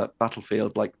area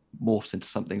battlefield like morphs into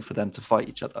something for them to fight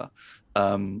each other.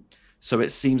 So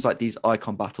it seems like these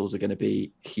icon battles are going to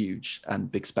be huge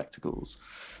and big spectacles.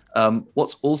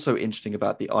 What's also interesting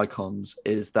about the icons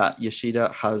is that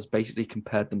Yoshida has basically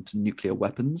compared them to nuclear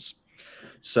weapons.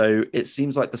 So it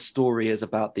seems like the story is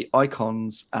about the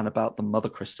icons and about the Mother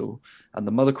Crystal. And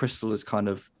the Mother Crystal is kind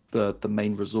of the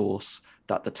main resource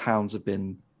that the towns have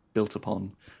been built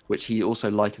upon, which he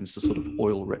also likens to sort of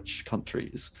oil-rich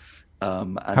countries.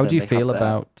 How do you feel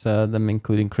about them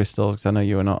including crystals? Because I know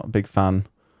you are not a big fan.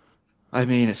 I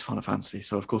mean, it's Final Fantasy,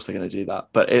 so of course they're going to do that.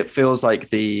 But it feels like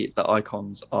the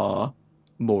icons are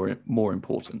more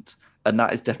important, and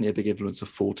that is definitely a big influence of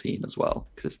 14 as well,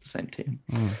 because it's the same team.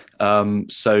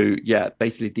 So yeah,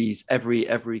 basically these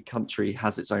every country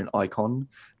has its own icon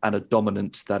and a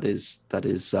dominant that is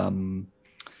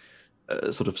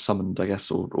sort of summoned, I guess,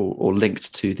 or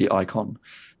linked to the icon.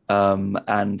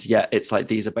 And yeah, it's like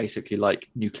these are basically like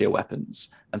nuclear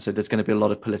weapons, and so there's going to be a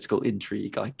lot of political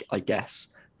intrigue, I guess,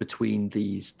 between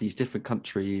these different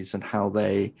countries and how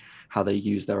they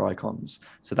use their icons.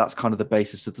 So that's kind of the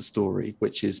basis of the story,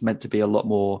 which is meant to be a lot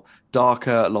more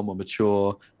darker, a lot more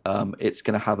mature. It's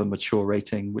going to have a mature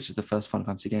rating, which is the first Final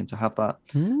Fantasy game to have that.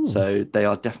 So they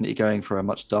are definitely going for a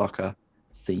much darker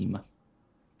theme.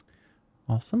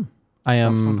 Awesome. I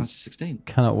am Final Fantasy 16.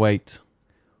 Cannot wait.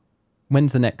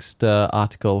 When's the next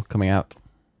article coming out?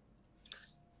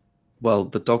 Well,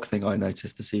 the dog thing I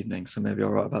noticed this evening, so maybe I'll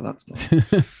write about that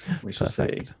tomorrow. We shall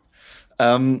see.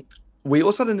 We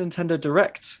also had a Nintendo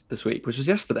Direct this week, which was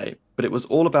yesterday, but it was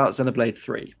all about Xenoblade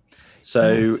 3.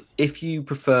 So if you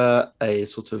prefer a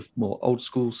sort of more old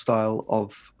school style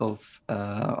of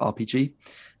RPG,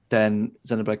 then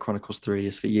Xenoblade Chronicles 3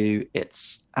 is for you.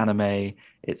 It's anime,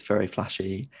 it's very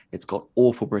flashy, it's got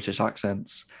awful British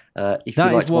accents. If you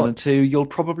liked 1 and 2, you'll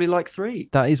probably like 3.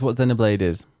 That is what Xenoblade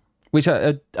is. Which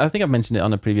I think I've mentioned it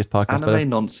on a previous podcast. Anime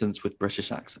nonsense with British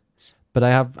accents. But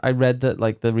I read that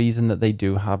like the reason that they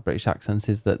do have British accents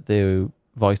is that the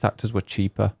voice actors were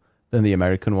cheaper than the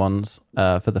American ones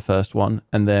for the first one,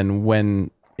 and then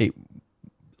when it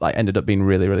like ended up being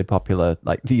really, really popular,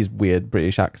 like these weird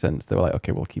British accents, they were like,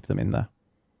 okay, we'll keep them in there.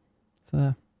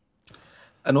 So.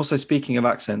 And also speaking of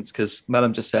accents, because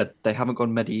Melham just said they haven't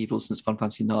gone medieval since Final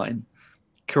Fantasy 9.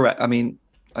 Correct. I mean,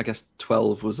 I guess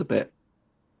 12 was a bit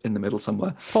in the middle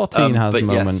somewhere. 14 has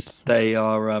moments. Yes, they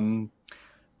are.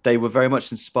 They were very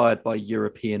much inspired by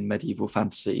European medieval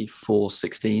fantasy for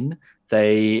 16.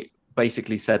 They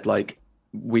basically said like,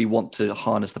 we want to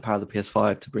harness the power of the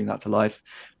PS5 to bring that to life.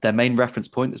 Their main reference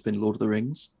point has been Lord of the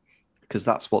Rings, because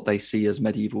that's what they see as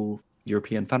medieval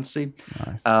European fantasy.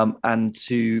 Nice. And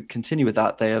to continue with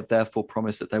that, they have therefore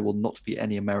promised that there will not be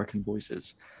any American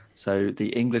voices. So the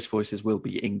English voices will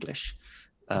be English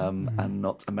and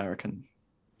not American.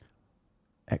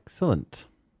 Excellent.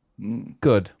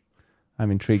 Good.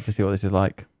 I'm intrigued to see what this is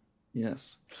like.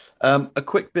 Yes. A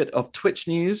quick bit of Twitch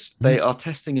news. They are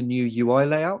testing a new UI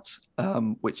layout,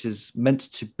 which is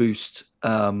meant to boost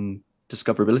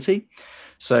discoverability.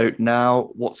 So now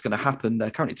what's going to happen,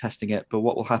 they're currently testing it, but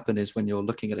what will happen is when you're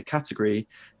looking at a category,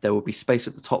 there will be space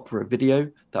at the top for a video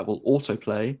that will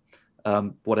autoplay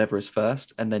whatever is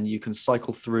first. And then you can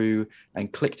cycle through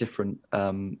and click different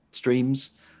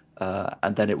streams.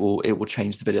 And then it will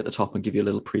change the video at the top and give you a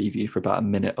little preview for about a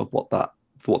minute of what that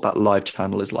live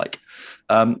channel is like.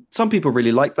 Some people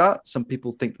really like that. Some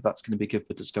people think that that's going to be good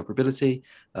for discoverability.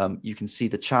 You can see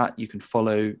the chat, you can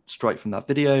follow straight from that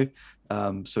video.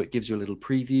 So it gives you a little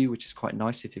preview, which is quite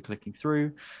nice if you're clicking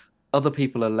through. Other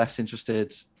people are less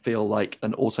interested, feel like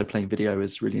an auto-playing video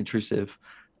is really intrusive.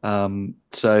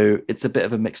 So it's a bit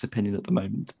of a mixed opinion at the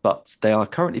moment, but they are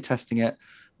currently testing it.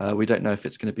 We don't know if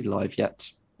it's going to be live yet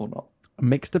or not. A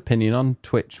mixed opinion on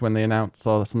Twitch when they announce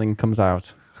or something comes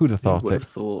out. Who'd have thought it? Would have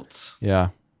thought. Yeah.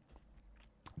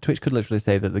 Twitch could literally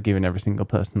say that they're giving every single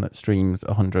person that streams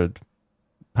 $100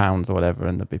 pounds or whatever,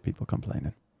 and there'd be people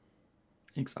complaining.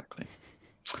 Exactly.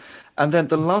 And then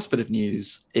the last bit of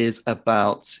news is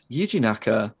about Yuji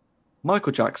Naka,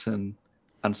 Michael Jackson,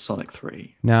 and Sonic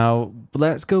 3. Now,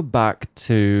 let's go back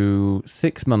to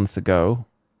 6 months ago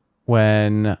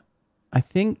when I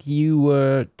think you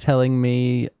were telling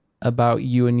me about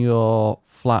you and your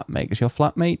flatmate. Because your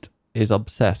flatmate is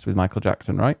obsessed with Michael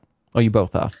Jackson, right? Or you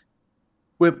both are?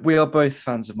 We are both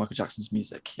fans of Michael Jackson's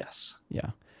music, yes. Yeah.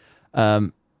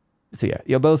 So yeah,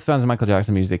 you're both fans of Michael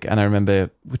Jackson music, and I remember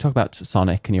we talked about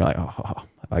Sonic, and you're like, "Oh,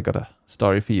 I got a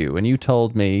story for you," and you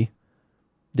told me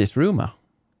this rumor,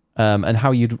 and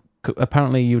how you'd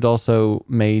also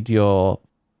made your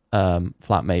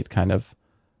flatmate kind of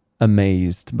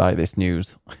amazed by this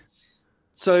news.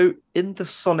 So in the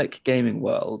Sonic gaming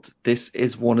world, this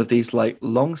is one of these like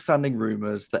long-standing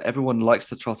rumors that everyone likes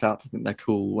to trot out to think they're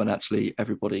cool when actually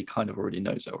everybody kind of already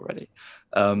knows it already.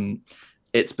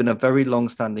 It's been a very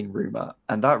long-standing rumor,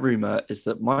 and that rumor is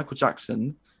that Michael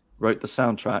Jackson wrote the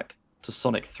soundtrack to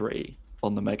Sonic 3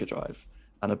 on the Mega Drive.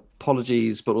 And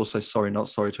apologies, but also sorry, not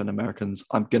sorry to an Americans.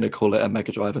 I'm going to call it a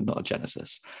Mega Drive and not a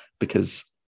Genesis, because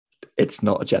it's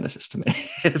not a Genesis to me.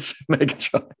 It's a Mega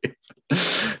Drive.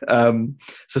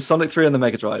 So Sonic 3 on the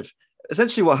Mega Drive.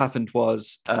 Essentially what happened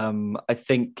was, I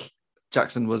think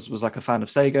Jackson was like a fan of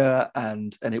Sega,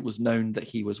 and it was known that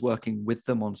he was working with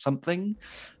them on something,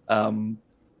 and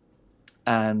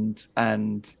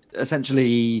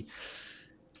essentially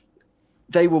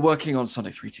they were working on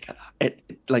Sonic 3 together.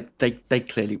 They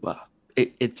clearly were.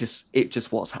 It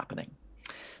just was happening.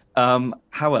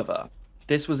 However,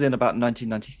 this was in about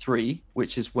 1993,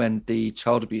 which is when the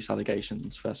child abuse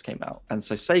allegations first came out. And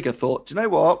so Sega thought, do you know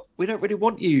what? We don't really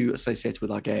want you associated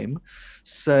with our game.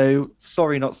 So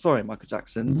sorry, not sorry, Michael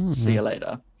Jackson. Mm-hmm. See you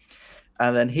later.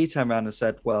 And then he turned around and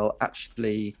said, well,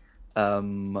 actually,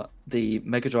 the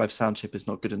Mega Drive sound chip is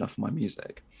not good enough for my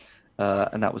music.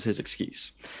 And that was his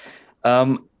excuse.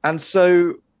 And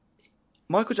so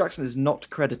Michael Jackson is not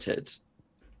credited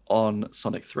on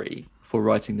Sonic 3 for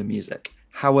writing the music.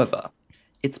 However,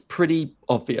 it's pretty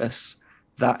obvious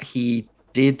that he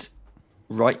did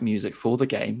write music for the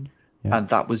game, and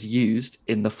that was used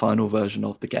in the final version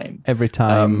of the game. Every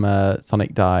time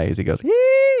Sonic dies, he goes,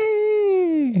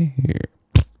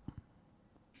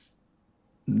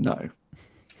 no,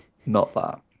 not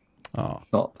that. Oh,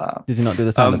 not that. Does he not do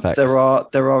the sound effects? There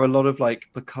are a lot of like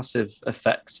percussive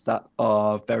effects that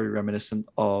are very reminiscent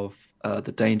of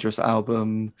the Dangerous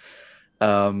album.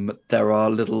 There are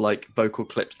little like vocal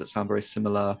clips that sound very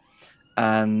similar,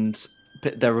 and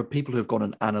there are people who have gone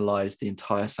and analyzed the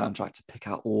entire soundtrack to pick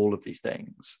out all of these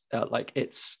things. Like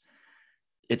it's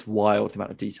wild the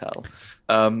amount of detail.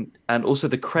 And also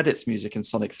the credits music in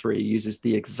Sonic 3 uses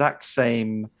the exact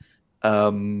same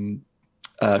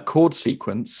chord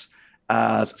sequence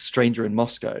as Stranger in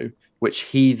Moscow, which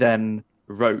he then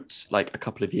wrote like a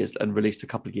couple of years and released a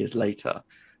couple of years later.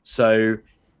 So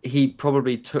he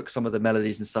probably took some of the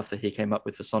melodies and stuff that he came up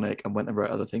with for Sonic and went and wrote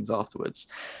other things afterwards.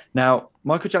 Now,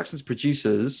 Michael Jackson's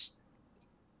producers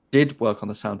did work on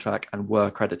the soundtrack and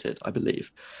were credited, I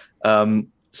believe.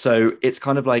 So it's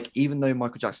kind of like, even though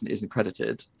Michael Jackson isn't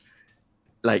credited,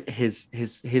 like his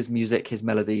music, his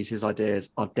melodies, his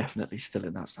ideas are definitely still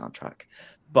in that soundtrack,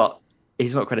 but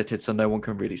he's not credited, so no one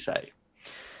can really say.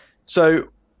 So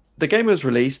the game was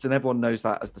released and everyone knows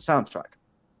that as the soundtrack.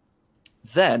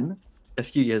 Then a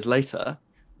few years later,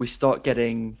 we start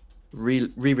getting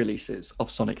re-releases of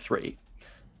Sonic 3,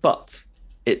 but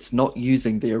it's not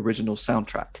using the original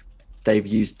soundtrack. They've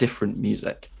used different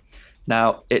music.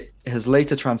 Now, it has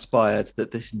later transpired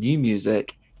that this new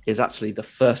music is actually the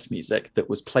first music that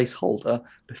was placeholder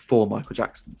before Michael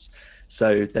Jackson's.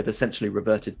 So they've essentially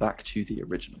reverted back to the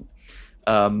original.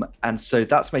 And so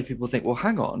that's made people think, well,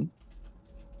 hang on,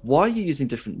 why are you using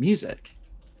different music?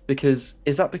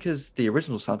 Is that because the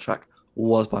original soundtrack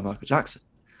was by Michael Jackson?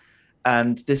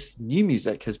 And this new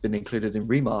music has been included in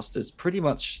remasters pretty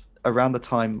much around the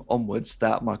time onwards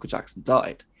that Michael Jackson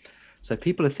died. So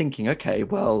people are thinking, okay,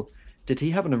 well, did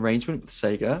he have an arrangement with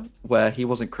Sega where he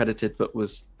wasn't credited but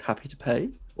was happy to pay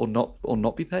or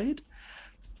not be paid?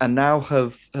 And now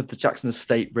have the Jackson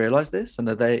estate realized this, and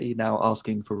are they now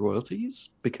asking for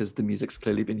royalties because the music's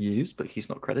clearly been used but he's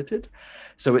not credited?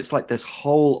 So it's like this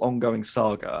whole ongoing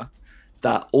saga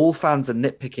that all fans are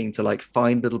nitpicking to like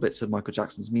find little bits of Michael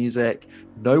Jackson's music.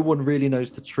 No one really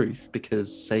knows the truth because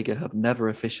Sega have never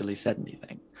officially said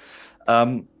anything.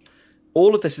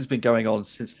 All of this has been going on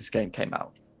since this game came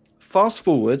out. Fast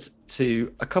forward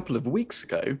to a couple of weeks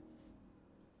ago,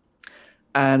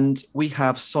 and we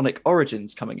have Sonic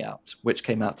Origins coming out, which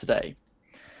came out today.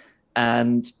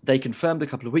 And they confirmed a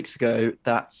couple of weeks ago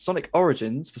that Sonic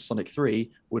Origins for Sonic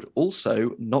 3 would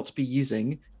also not be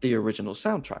using the original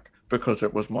soundtrack because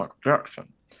it was Michael Jackson.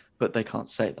 But they can't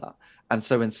say that. And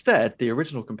so instead, the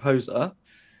original composer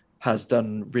has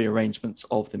done rearrangements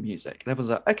of the music. And everyone's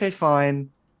like, okay, fine.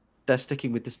 They're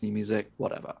sticking with this new music,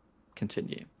 whatever.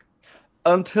 Continue.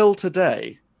 Until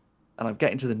today, and I'm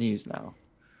getting to the news now.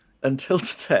 Until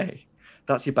today,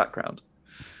 that's your background.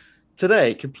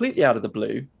 Today, completely out of the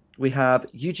blue, we have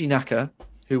Yuji Naka,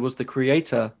 who was the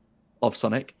creator of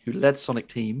Sonic, who led Sonic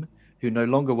Team, who no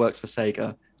longer works for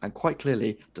Sega, and quite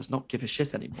clearly does not give a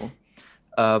shit anymore.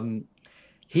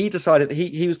 He decided that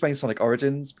he was playing Sonic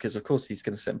Origins because, of course, he's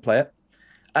going to sit and play it.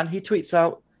 And he tweets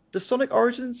out, does Sonic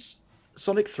Origins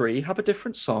Sonic 3 have a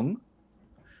different song?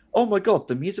 Oh my God,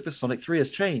 the music for Sonic 3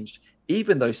 has changed,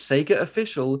 even though Sega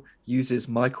Official uses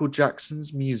Michael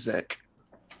Jackson's music.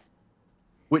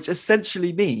 Which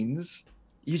essentially means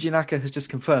Yuji Naka has just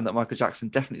confirmed that Michael Jackson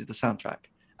definitely did the soundtrack.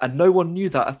 And no one knew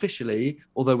that officially,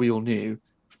 although we all knew,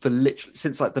 for literally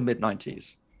since like the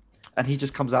mid-90s. And he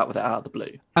just comes out with it out of the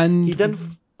blue. And he then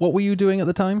what were you doing at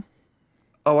the time?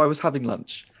 Oh, I was having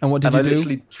lunch. And what did you do? I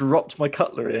literally dropped my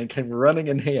cutlery and came running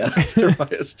in here to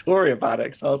write a story about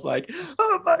it. So I was like,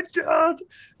 oh my God.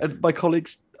 And my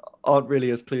colleagues aren't really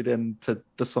as clued in to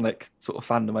the Sonic sort of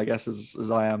fandom, I guess,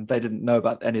 as I am. They didn't know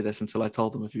about any of this until I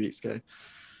told them a few weeks ago.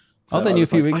 So they knew a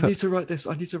few weeks ago. I need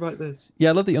to write this. Yeah,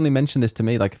 I love that you only mentioned this to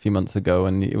me like a few months ago,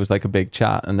 and it was like a big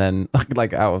chat, and then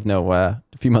like out of nowhere,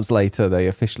 a few months later, they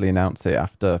officially announced it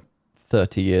after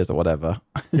 30 years or whatever.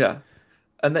 Yeah.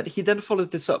 And then he then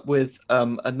followed this up with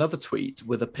another tweet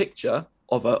with a picture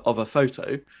of a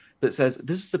photo that says,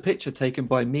 this is a picture taken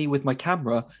by me with my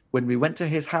camera when we went to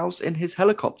his house in his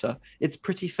helicopter. It's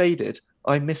pretty faded.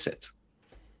 I miss it.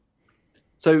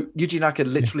 So Yuji Naka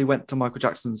literally went to Michael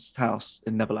Jackson's house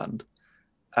in Neverland.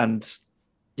 And,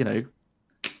 you know,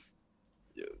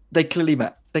 they clearly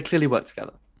met. They clearly worked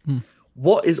together.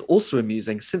 What is also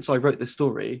amusing, since I wrote this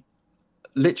story,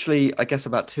 literally, I guess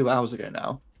about 2 hours ago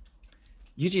now,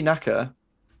 Yuji Naka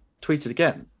tweeted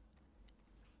again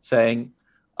saying,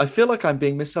 I feel like I'm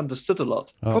being misunderstood a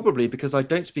lot, probably because I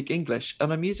don't speak English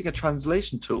and I'm using a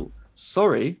translation tool.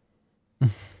 Sorry.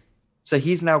 So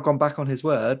he's now gone back on his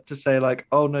word to say like,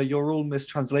 oh no, you're all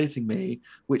mistranslating me,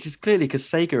 which is clearly because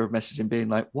Sega have messaged him being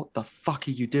like, what the fuck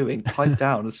are you doing? Pipe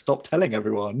down and stop telling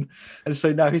everyone. And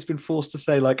so now he's been forced to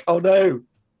say like, oh no,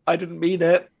 I didn't mean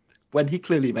it, when he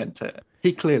clearly meant it.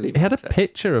 He had a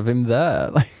picture of him there.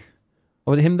 Like,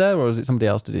 was it him there or was it somebody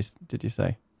else? Did you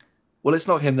say? Well, it's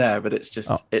not him there, but it's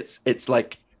just it's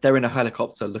like they're in a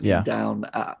helicopter looking down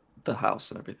at the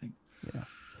house and everything.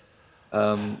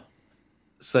 Yeah.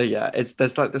 So yeah,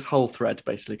 there's like this whole thread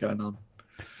basically going on.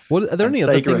 Well, are there any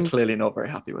other things? Sega are clearly not very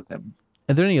happy with him.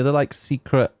 Are there any other like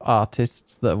secret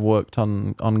artists that have worked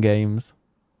on games?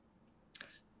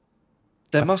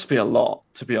 There must be a lot,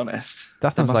 to be honest.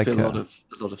 That sounds like a lot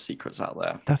of secrets out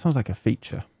there. That sounds like a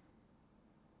feature.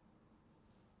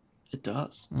 It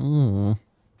does.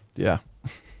 Yeah.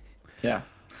 Yeah.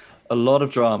 A lot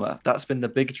of drama. That's been the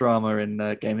big drama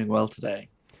in gaming world today.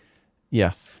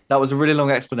 Yes. That was a really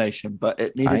long explanation, but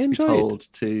it needed to be told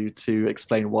to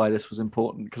explain why this was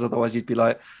important, because otherwise you'd be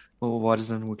like, well, why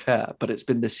does anyone care? But it's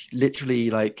been this literally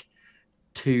like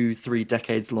 2-3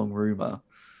 decades long rumor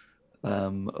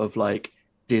of like,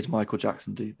 did Michael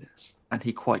Jackson do this? And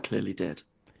he quite clearly did.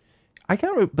 I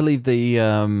can't believe the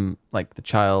the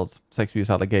child sex abuse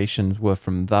allegations were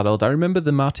from that old. I remember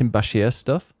the Martin Bashir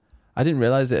stuff. I didn't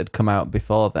realize it had come out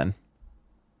before then.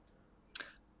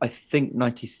 I think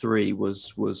 93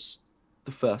 was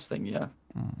the first thing, yeah.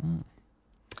 Mm-hmm.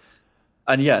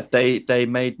 And yeah, they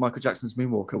made Michael Jackson's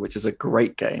Moonwalker, which is a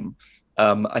great game.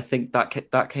 I think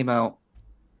that came out.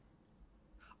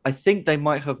 I think they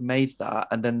might have made that,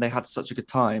 and then they had such a good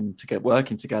time to get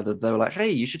working together. They were like,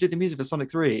 "Hey, you should do the music for Sonic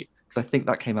 3," because I think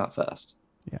that came out first.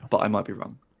 Yeah, but I might be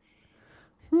wrong.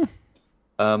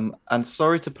 And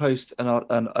sorry to post an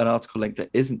article link that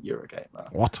isn't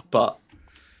Eurogamer. What? But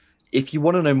if you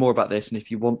want to know more about this, and if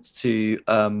you want to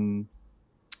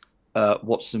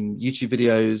watch some YouTube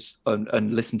videos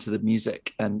and listen to the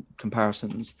music and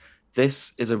comparisons,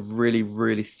 this is a really,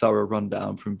 really thorough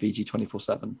rundown from VG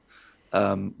 24/7.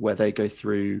 Where they go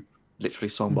through literally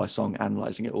song by song,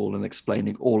 analysing it all and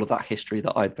explaining all of that history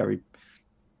that I very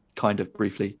kind of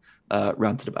briefly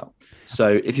ranted about.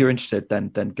 So if you're interested,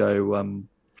 then go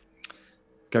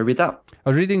read that. I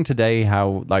was reading today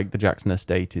how like the Jackson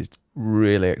estate is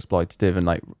really exploitative and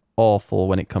like awful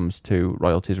when it comes to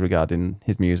royalties regarding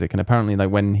his music. And apparently like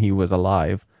when he was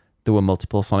alive, there were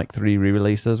multiple Sonic 3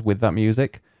 re-releases with that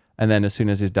music. And then as soon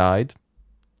as he died,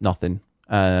 nothing.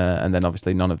 and then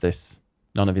obviously none of his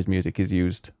music is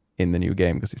used in the new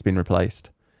game because it's been replaced.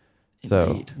 Indeed.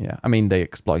 So yeah, I mean they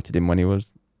exploited him when he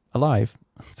was alive,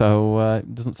 so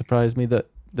it doesn't surprise me that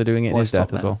they're doing it in Why his death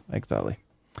stop as now? well. Exactly.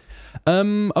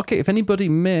 Okay, if anybody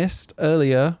missed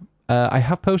earlier, I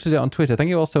have posted it on Twitter. Thank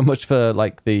you all so much for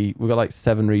we got like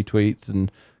 7 retweets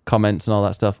and comments and all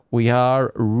that stuff. We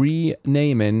are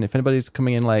renaming, if anybody's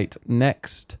coming in late,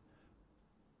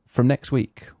 from next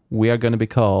week, we are going to be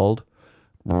called,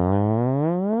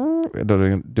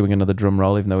 doing another drum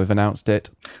roll even though we've announced it,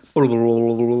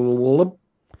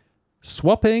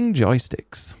 Swapping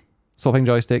Joysticks. Swapping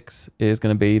Joysticks is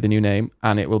going to be the new name,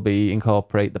 and it will be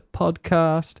incorporate the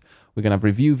podcast. We're going to have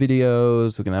review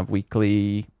videos. We're going to have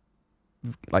weekly,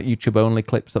 like YouTube only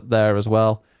clips up there as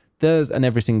well. And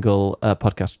every single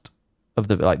podcast of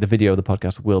the video of the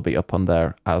podcast will be up on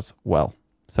there as well.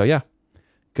 So yeah,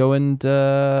 go and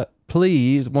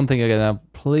please, one thing again now,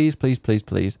 please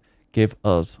give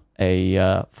us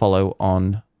a follow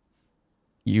on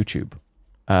YouTube.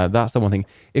 That's the one thing.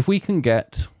 If we can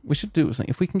get, we should do something.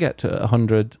 If we can get to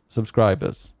 100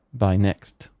 subscribers by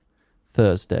next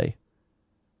Thursday,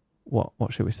 what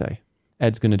should we say?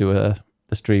 Ed's going to do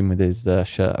the stream with his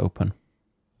shirt open.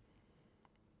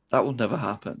 That will never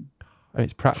happen.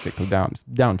 It's practically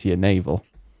down to your navel.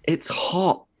 It's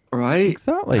hot, right?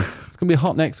 Exactly. It's going to be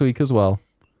hot next week as well.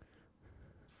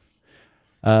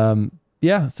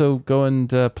 Yeah, so go and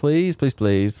please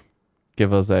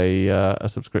give us a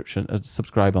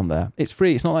subscribe on there. It's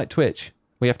free. It's not like Twitch.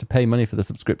 We have to pay money for the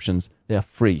subscriptions. They are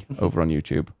free over on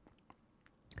YouTube.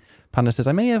 Panda says,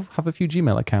 I may have a few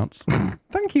Gmail accounts.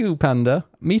 Thank you, Panda.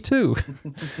 Me too.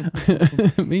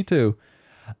 Me too.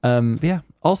 Yeah.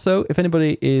 Also, if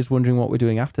anybody is wondering what we're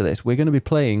doing after this, we're going to be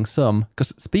playing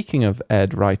because speaking of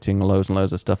Ed writing loads and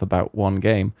loads of stuff about one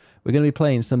game, we're going to be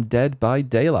playing some Dead by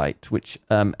Daylight, which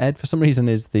Ed, for some reason,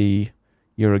 is the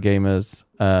Eurogamer's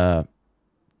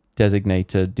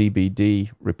designated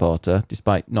DBD reporter,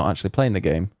 despite not actually playing the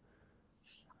game.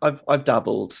 I've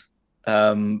dabbled,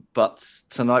 but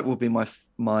tonight will be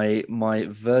my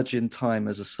virgin time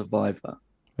as a survivor.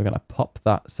 We're going to pop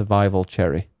that survival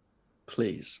cherry.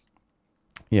 Please.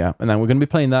 Yeah, and then we're going to be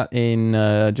playing that in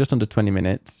just under 20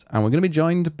 minutes, and we're going to be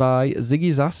joined by Ziggy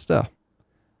Zasta.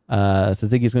 So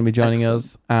Ziggy's going to be joining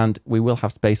us, and we will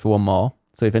have space for one more.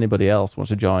 So if anybody else wants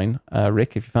to join,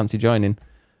 Rick, if you fancy joining,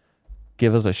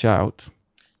 give us a shout.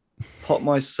 Pop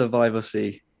my survivor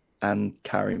C and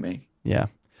carry me. Yeah.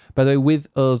 By the way, with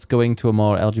us going to a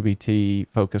more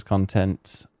LGBT-focused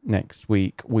content next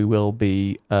week, we will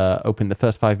be opening the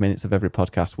first 5 minutes of every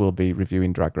podcast. We'll be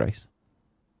reviewing Drag Race.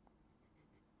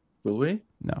 Will we?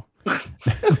 No.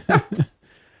 That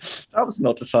was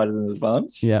not decided in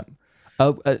advance. Yeah.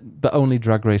 Oh, but only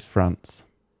Drag Race France.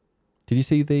 Did you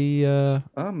see the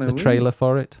trailer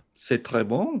for it? C'est très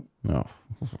bon. No.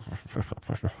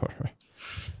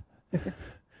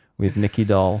 With Nikki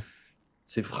Doll.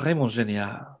 C'est vraiment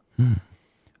génial.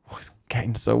 Oh, it's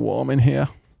getting so warm in here.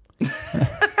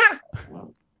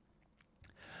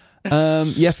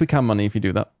 Yes, we can money if you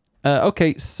do that.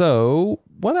 Okay, so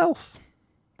what else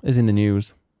is in the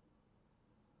news?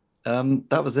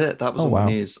 That was it. That was all the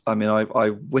news. I mean, I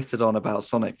whittled on about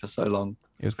Sonic for so long.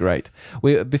 It was great.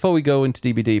 Before we go into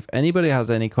DBD, if anybody has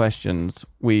any questions,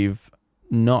 we've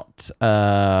not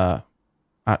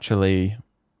actually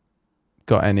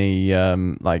got any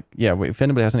if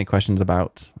anybody has any questions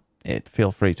about it,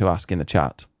 feel free to ask in the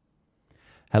chat.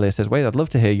 Helia says, wait, I'd love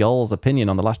to hear y'all's opinion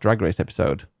on the last Drag Race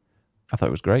episode. I thought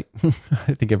it was great.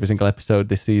 I think every single episode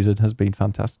this season has been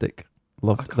fantastic.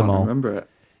 Loved them all. I can't remember it.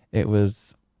 It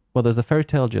was, there's a Fairy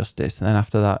Tale Justice, and then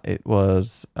after that it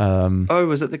was...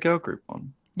 was it the girl group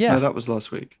one? Yeah. No, that was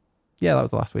last week. Yeah, that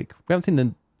was last week. We haven't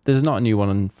seen there's not a new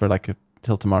one for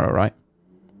till tomorrow, right?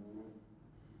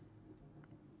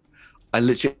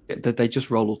 They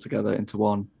just roll all together into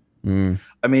one. Mm.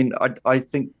 I mean, I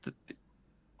think that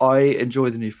I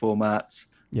enjoy the new format.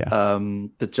 Yeah.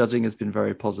 The judging has been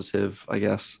very positive, I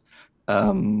guess,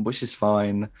 which is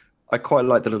fine. I quite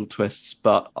like the little twists,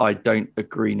 but I don't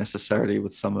agree necessarily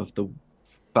with some of the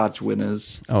badge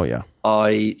winners. Oh, yeah.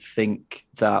 I think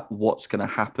that what's going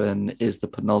to happen is the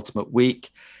penultimate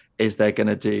week is they're going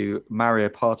to do Mario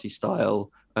Party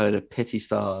style, pity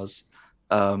stars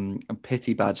and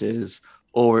pity badges,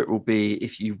 or it will be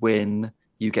if you win,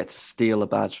 you get to steal a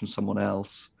badge from someone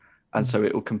else. And so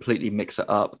it will completely mix it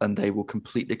up, and they will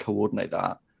completely coordinate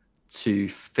that to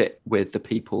fit with the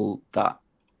people that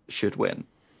should win,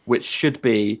 which should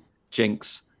be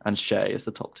Jinx and Shay as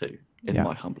the top two, in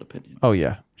my humble opinion. Oh,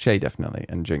 yeah. Shay, definitely.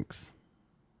 And Jinx.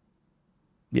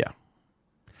 Yeah.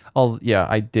 Yeah,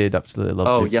 I did absolutely love.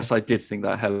 Oh Vivian. yes, I did think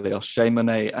that Helios, Shay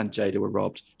Monet and Jada were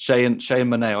robbed. Shay and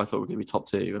Monet, I thought were going to be top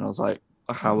two, and I was like,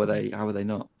 how are they? How are they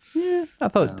not? Yeah, I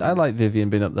thought I Um, like Vivian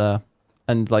being up there,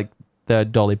 and like their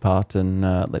Dolly Parton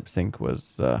lip sync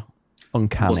was was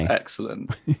uncanny.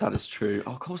 excellent. That is true.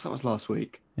 Oh, of course, that was last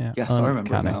week. Yeah, Yes, I remember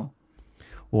it uncanny. now.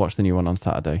 We'll watch the new one on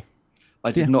Saturday.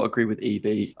 I did Yeah. not agree with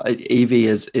Evie. Evie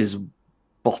is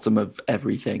bottom of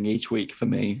everything each week for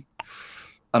me.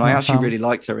 And I Not a actually fan. really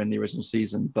liked her in the original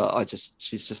season, but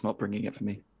she's just not bringing it for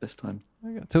me this time.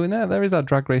 So in there is our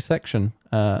drag race section.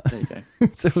 There you go.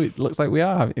 So it looks like we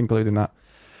are including that.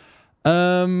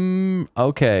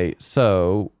 Okay,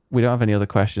 so we don't have any other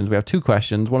questions. We have two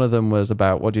questions. One of them was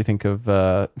about what do you think of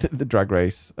the drag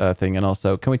race thing, and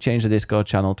also can we change the Discord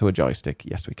channel to a joystick?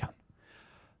 Yes, we can.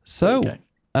 There you So,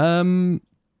 go.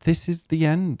 this is the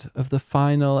end of the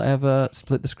final ever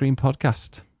Split the Screen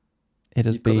podcast. It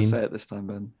has You've got to been. say it this time,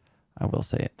 Ben. I will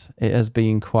say it. It has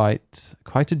been quite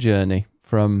a journey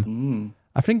from. Mm.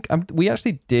 I think we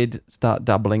actually did start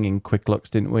dabbling in quick looks,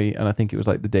 didn't we? And I think it was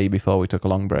like the day before we took a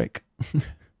long break.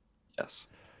 Yes.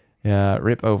 Yeah,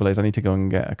 rip overlays. I need to go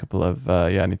and get a couple of.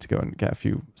 I need to go and get a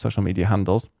few social media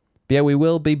handles. But yeah, we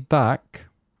will be back.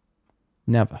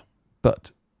 Never.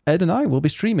 But Ed and I will be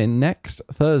streaming next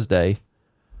Thursday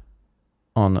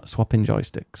on Swapping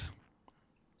Joysticks.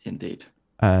 Indeed.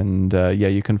 And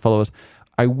you can follow us.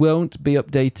 I won't be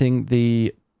updating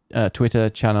the Twitter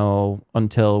channel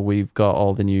until we've got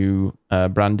all the new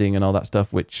branding and all that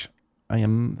stuff, which I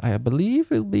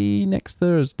believe it'll be next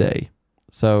Thursday.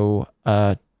 So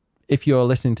if you're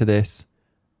listening to this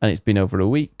and it's been over a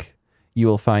week, you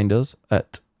will find us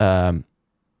at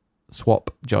Swap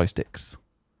Joysticks.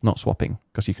 Not swapping,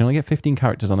 because you can only get 15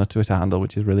 characters on a Twitter handle,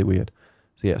 which is really weird.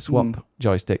 So yeah, Swap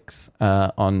Joysticks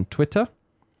on Twitter.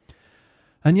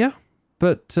 And yeah,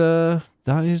 but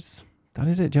that is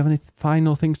it. Do you have any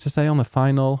final things to say on the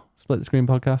final Split the Screen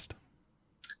podcast?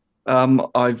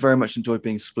 I very much enjoyed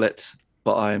being split,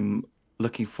 but I'm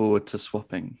looking forward to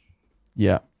swapping.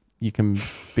 Yeah, you can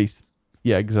be.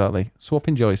 Yeah, exactly.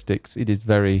 Swapping joysticks. It is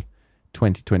very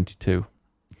 2022.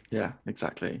 Yeah,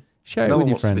 exactly. Share No it with one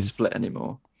your wants to be friends. split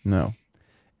anymore. No.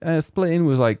 Splitting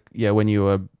was like, when you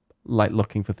were like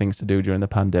looking for things to do during the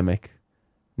pandemic.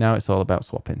 Now it's all about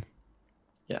swapping.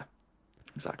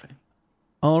 Exactly.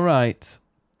 All right.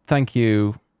 Thank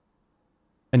you.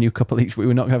 A new couple each week.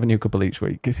 We're not going to have a new couple each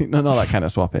week. Not that kind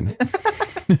of swapping.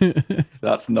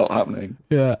 That's not happening.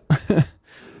 Yeah.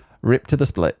 Rip to the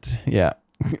split. Yeah.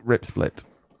 Rip split.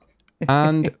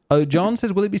 And John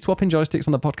says, will it be swapping joysticks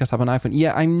on the podcast app on iPhone?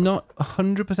 Yeah, I'm not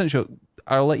 100% sure.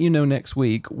 I'll let you know next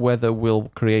week whether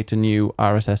we'll create a new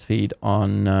RSS feed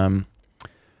on,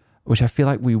 which I feel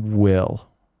like we will.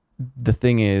 The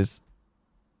thing is,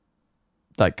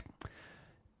 like,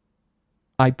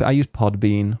 I use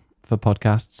Podbean for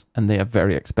podcasts, and they are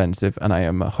very expensive, and I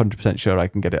am 100% sure I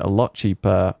can get it a lot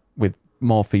cheaper with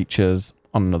more features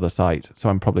on another site, so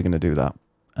I'm probably going to do that.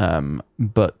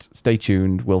 But stay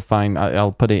tuned. We'll find.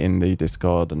 I'll put it in the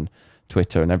Discord and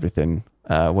Twitter and everything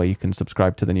where you can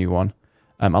subscribe to the new one.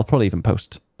 I'll probably even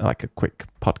post like a quick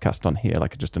podcast on here,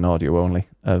 like just an audio only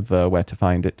of where to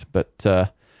find it.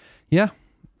 But yeah,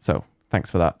 so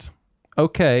thanks for that.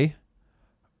 Okay.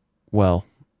 Well,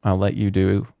 I'll let you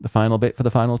do the final bit for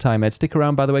the final time. Ed, stick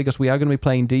around, by the way, because we are going to be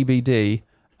playing DBD.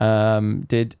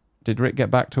 Did Rick get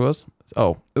back to us?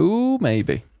 Ooh,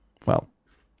 maybe. Well,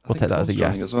 we'll take that as a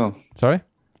joining yes. as well. Sorry?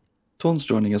 Torn's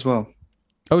joining as well.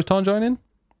 Oh, is Torn joining?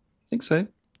 I think so.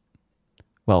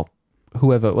 Well,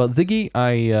 whoever. Well, Ziggy,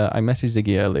 I messaged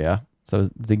Ziggy earlier. So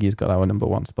Ziggy's got our number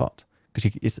one spot.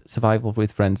 Because it's survival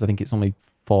with friends. I think it's only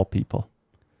 4 people.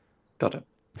 Got it.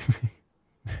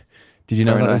 Did you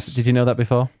know Very that? nice. Did you know that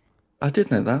before? I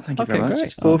did know that. Thank you Okay, very much. great.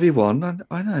 It's 4v1.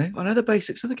 I know the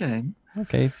basics of the game.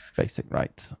 Okay, basic,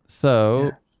 right.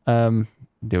 So,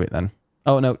 do it then.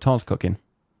 Oh, no, Torn's cooking.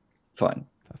 Fine.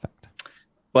 Perfect.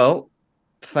 Well,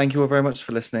 thank you all very much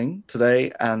for listening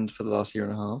today and for the last year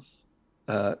and a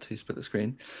half to Split the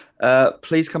Screen.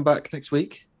 Please come back next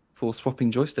week for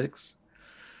swapping joysticks.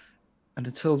 And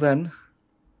until then,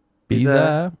 Be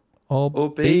there or or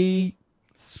be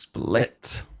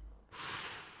split.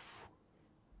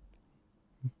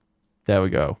 There we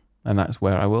go. And that's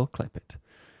where I will clip it.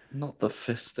 not the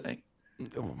fisting.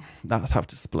 That's how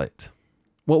to split.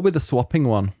 What with the swapping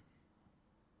one?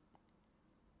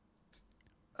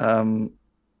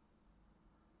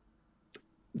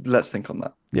 Let's think on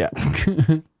that. Yeah.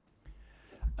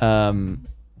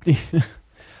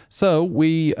 So I'm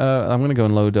going to go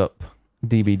and load up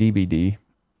DBDBD.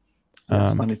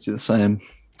 Yes, I need to do the same.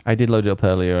 I did load it up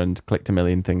earlier and clicked a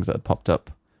million things that had popped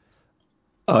up.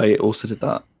 I also did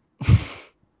that.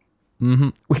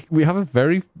 We have a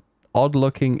very odd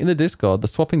looking in the Discord. The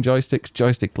swapping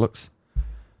joystick looks.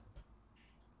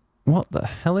 What the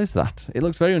hell is that? It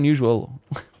looks very unusual.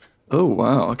 Oh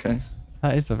wow, okay.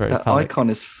 That is a very That phallic. icon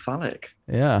is phallic.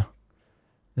 Yeah,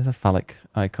 it's a phallic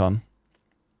icon.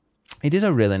 It is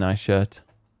a really nice shirt.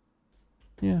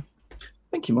 Yeah,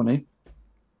 Thank you, Money.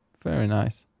 very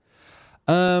nice.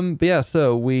 But yeah,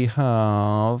 so we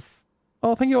have.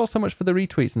 Oh, thank you all so much for the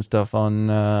retweets and stuff on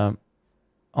the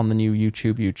new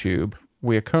YouTube.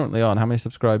 We are currently on how many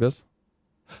subscribers?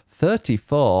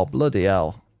 34. Bloody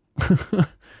hell.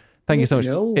 Thank you so much. Bloody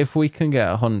hell. If we can get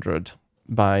 100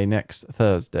 by next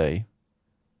Thursday,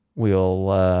 we'll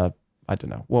I don't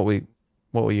know. What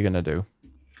were you gonna do?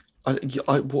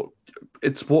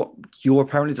 It's what you're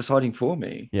apparently deciding for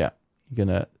me. Yeah.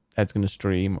 Ed's gonna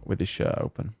stream with his shirt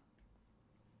open.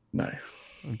 No.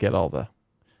 Get all the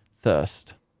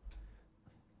thirst.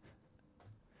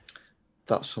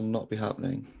 That shall not be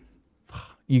happening.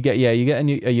 You get a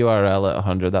URL at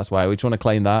 100. That's why we just want to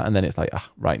claim that, and then it's like,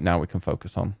 right now we can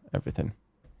focus on everything.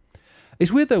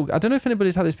 It's weird though. I don't know if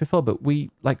anybody's had this before, but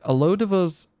we like a load of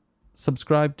us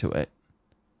subscribed to it,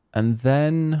 and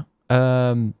then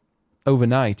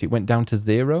overnight it went down to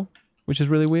 0, which is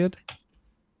really weird.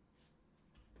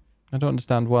 I don't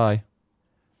understand why.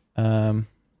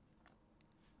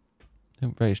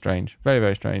 Very strange. Very,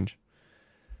 very strange.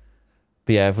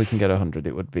 But yeah, if we can get 100,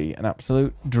 it would be an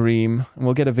absolute dream. And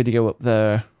we'll get a video up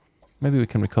there. Maybe we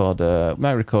can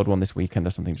might record one this weekend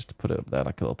or something just to put it up there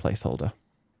like a little placeholder.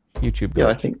 YouTube.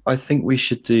 Yeah, God. I think we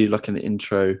should do like an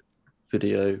intro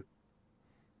video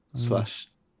 /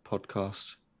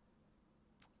 podcast.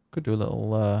 Could do a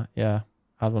little,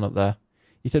 add one up there.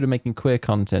 You said we're making queer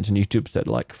content and YouTube said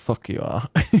like, fuck you are.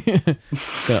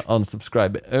 Gonna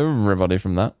unsubscribe everybody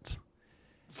from that.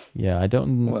 Yeah, I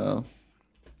don't... Well...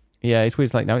 Yeah, it's weird.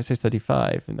 It's like now it says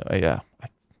 35. And,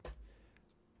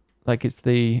 like it's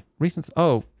the recent...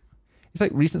 Oh, it's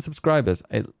like recent subscribers.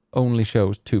 It only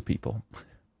shows 2 people.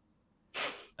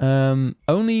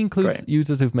 Only includes Great.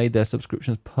 users who've made their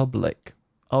subscriptions public.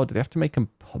 Oh, do they have to make them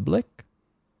public?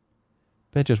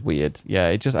 They're just weird. Yeah,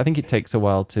 I think it takes a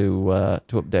while to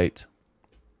update.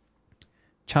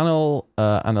 Channel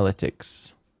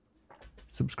analytics.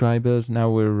 Subscribers. Now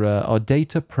we're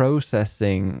data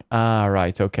processing.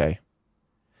 Right, okay.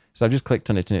 So I've just clicked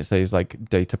on it and it says like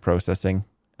data processing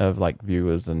of like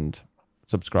viewers and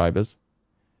subscribers.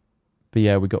 But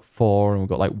yeah, we got 4 and we've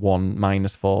got like 1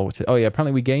 -4. Which is,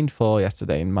 apparently we gained 4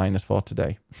 yesterday and -4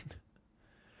 today.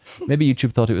 Maybe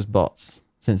YouTube thought it was bots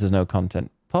since there's no content.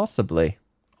 Possibly.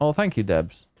 Oh, thank you,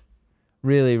 Debs.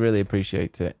 Really, really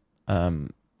appreciate it.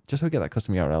 Just so we get that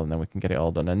custom URL and then we can get it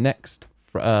all done. And next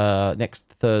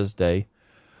Thursday,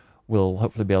 we'll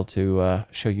hopefully be able to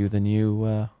show you the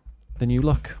new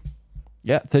look.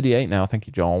 Yeah, 38 now. Thank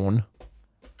you, John.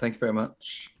 Thank you very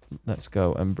much. Let's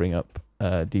go and bring up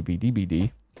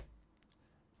DBDBD.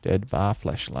 Dead by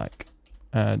Fleshlight.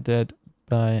 Dead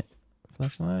by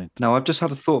Fleshlight. Now, I've just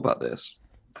had a thought about this.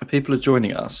 If people are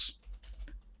joining us,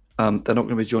 they're not going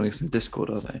to be joining us in Discord,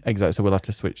 are they? Exactly. So we'll have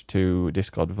to switch to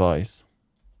Discord voice.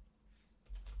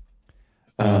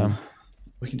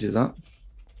 We can do that.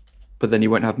 But then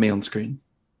you won't have me on screen.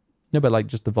 No, but like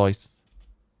just the voice.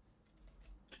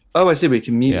 Oh, I see. We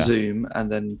can mute Yeah. Zoom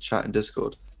and then chat in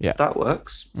Discord. Yeah. That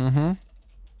works. Mm-hmm.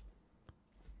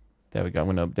 There we go. I'm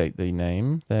going to update the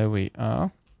name. There we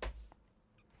are.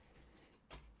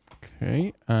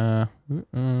 Okay. Yeah.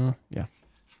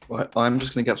 Right. I'm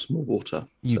just going to get some more water.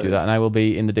 You do that, and I will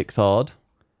be in the Dixord.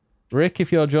 Rick,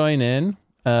 if you're joining,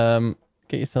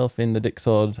 get yourself in the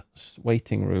Dixord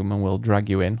waiting room, and we'll drag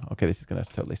you in. Okay, this is going to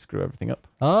totally screw everything up.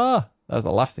 That was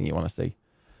the last thing you want to see.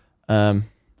 Let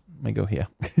me go here.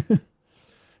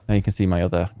 Now you can see my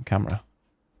other camera.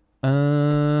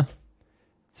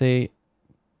 See,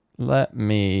 let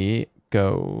me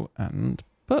go and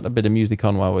put a bit of music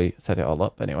on while we set it all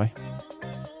up. Anyway,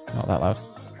 not that loud.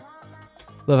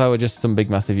 Love how we're just some big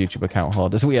massive YouTube account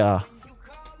hoarders. We are.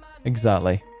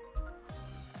 Exactly.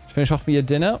 Finish off with your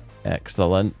dinner?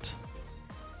 Excellent.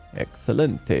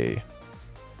 Excellente.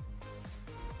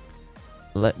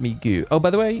 Let me go. Oh, by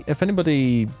the way, if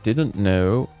anybody didn't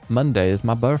know, Monday is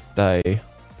my birthday.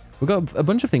 We've got a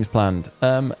bunch of things planned.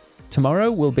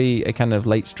 Tomorrow will be a kind of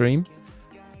late stream.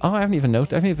 Oh, I haven't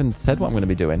even said what I'm going to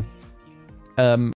be doing.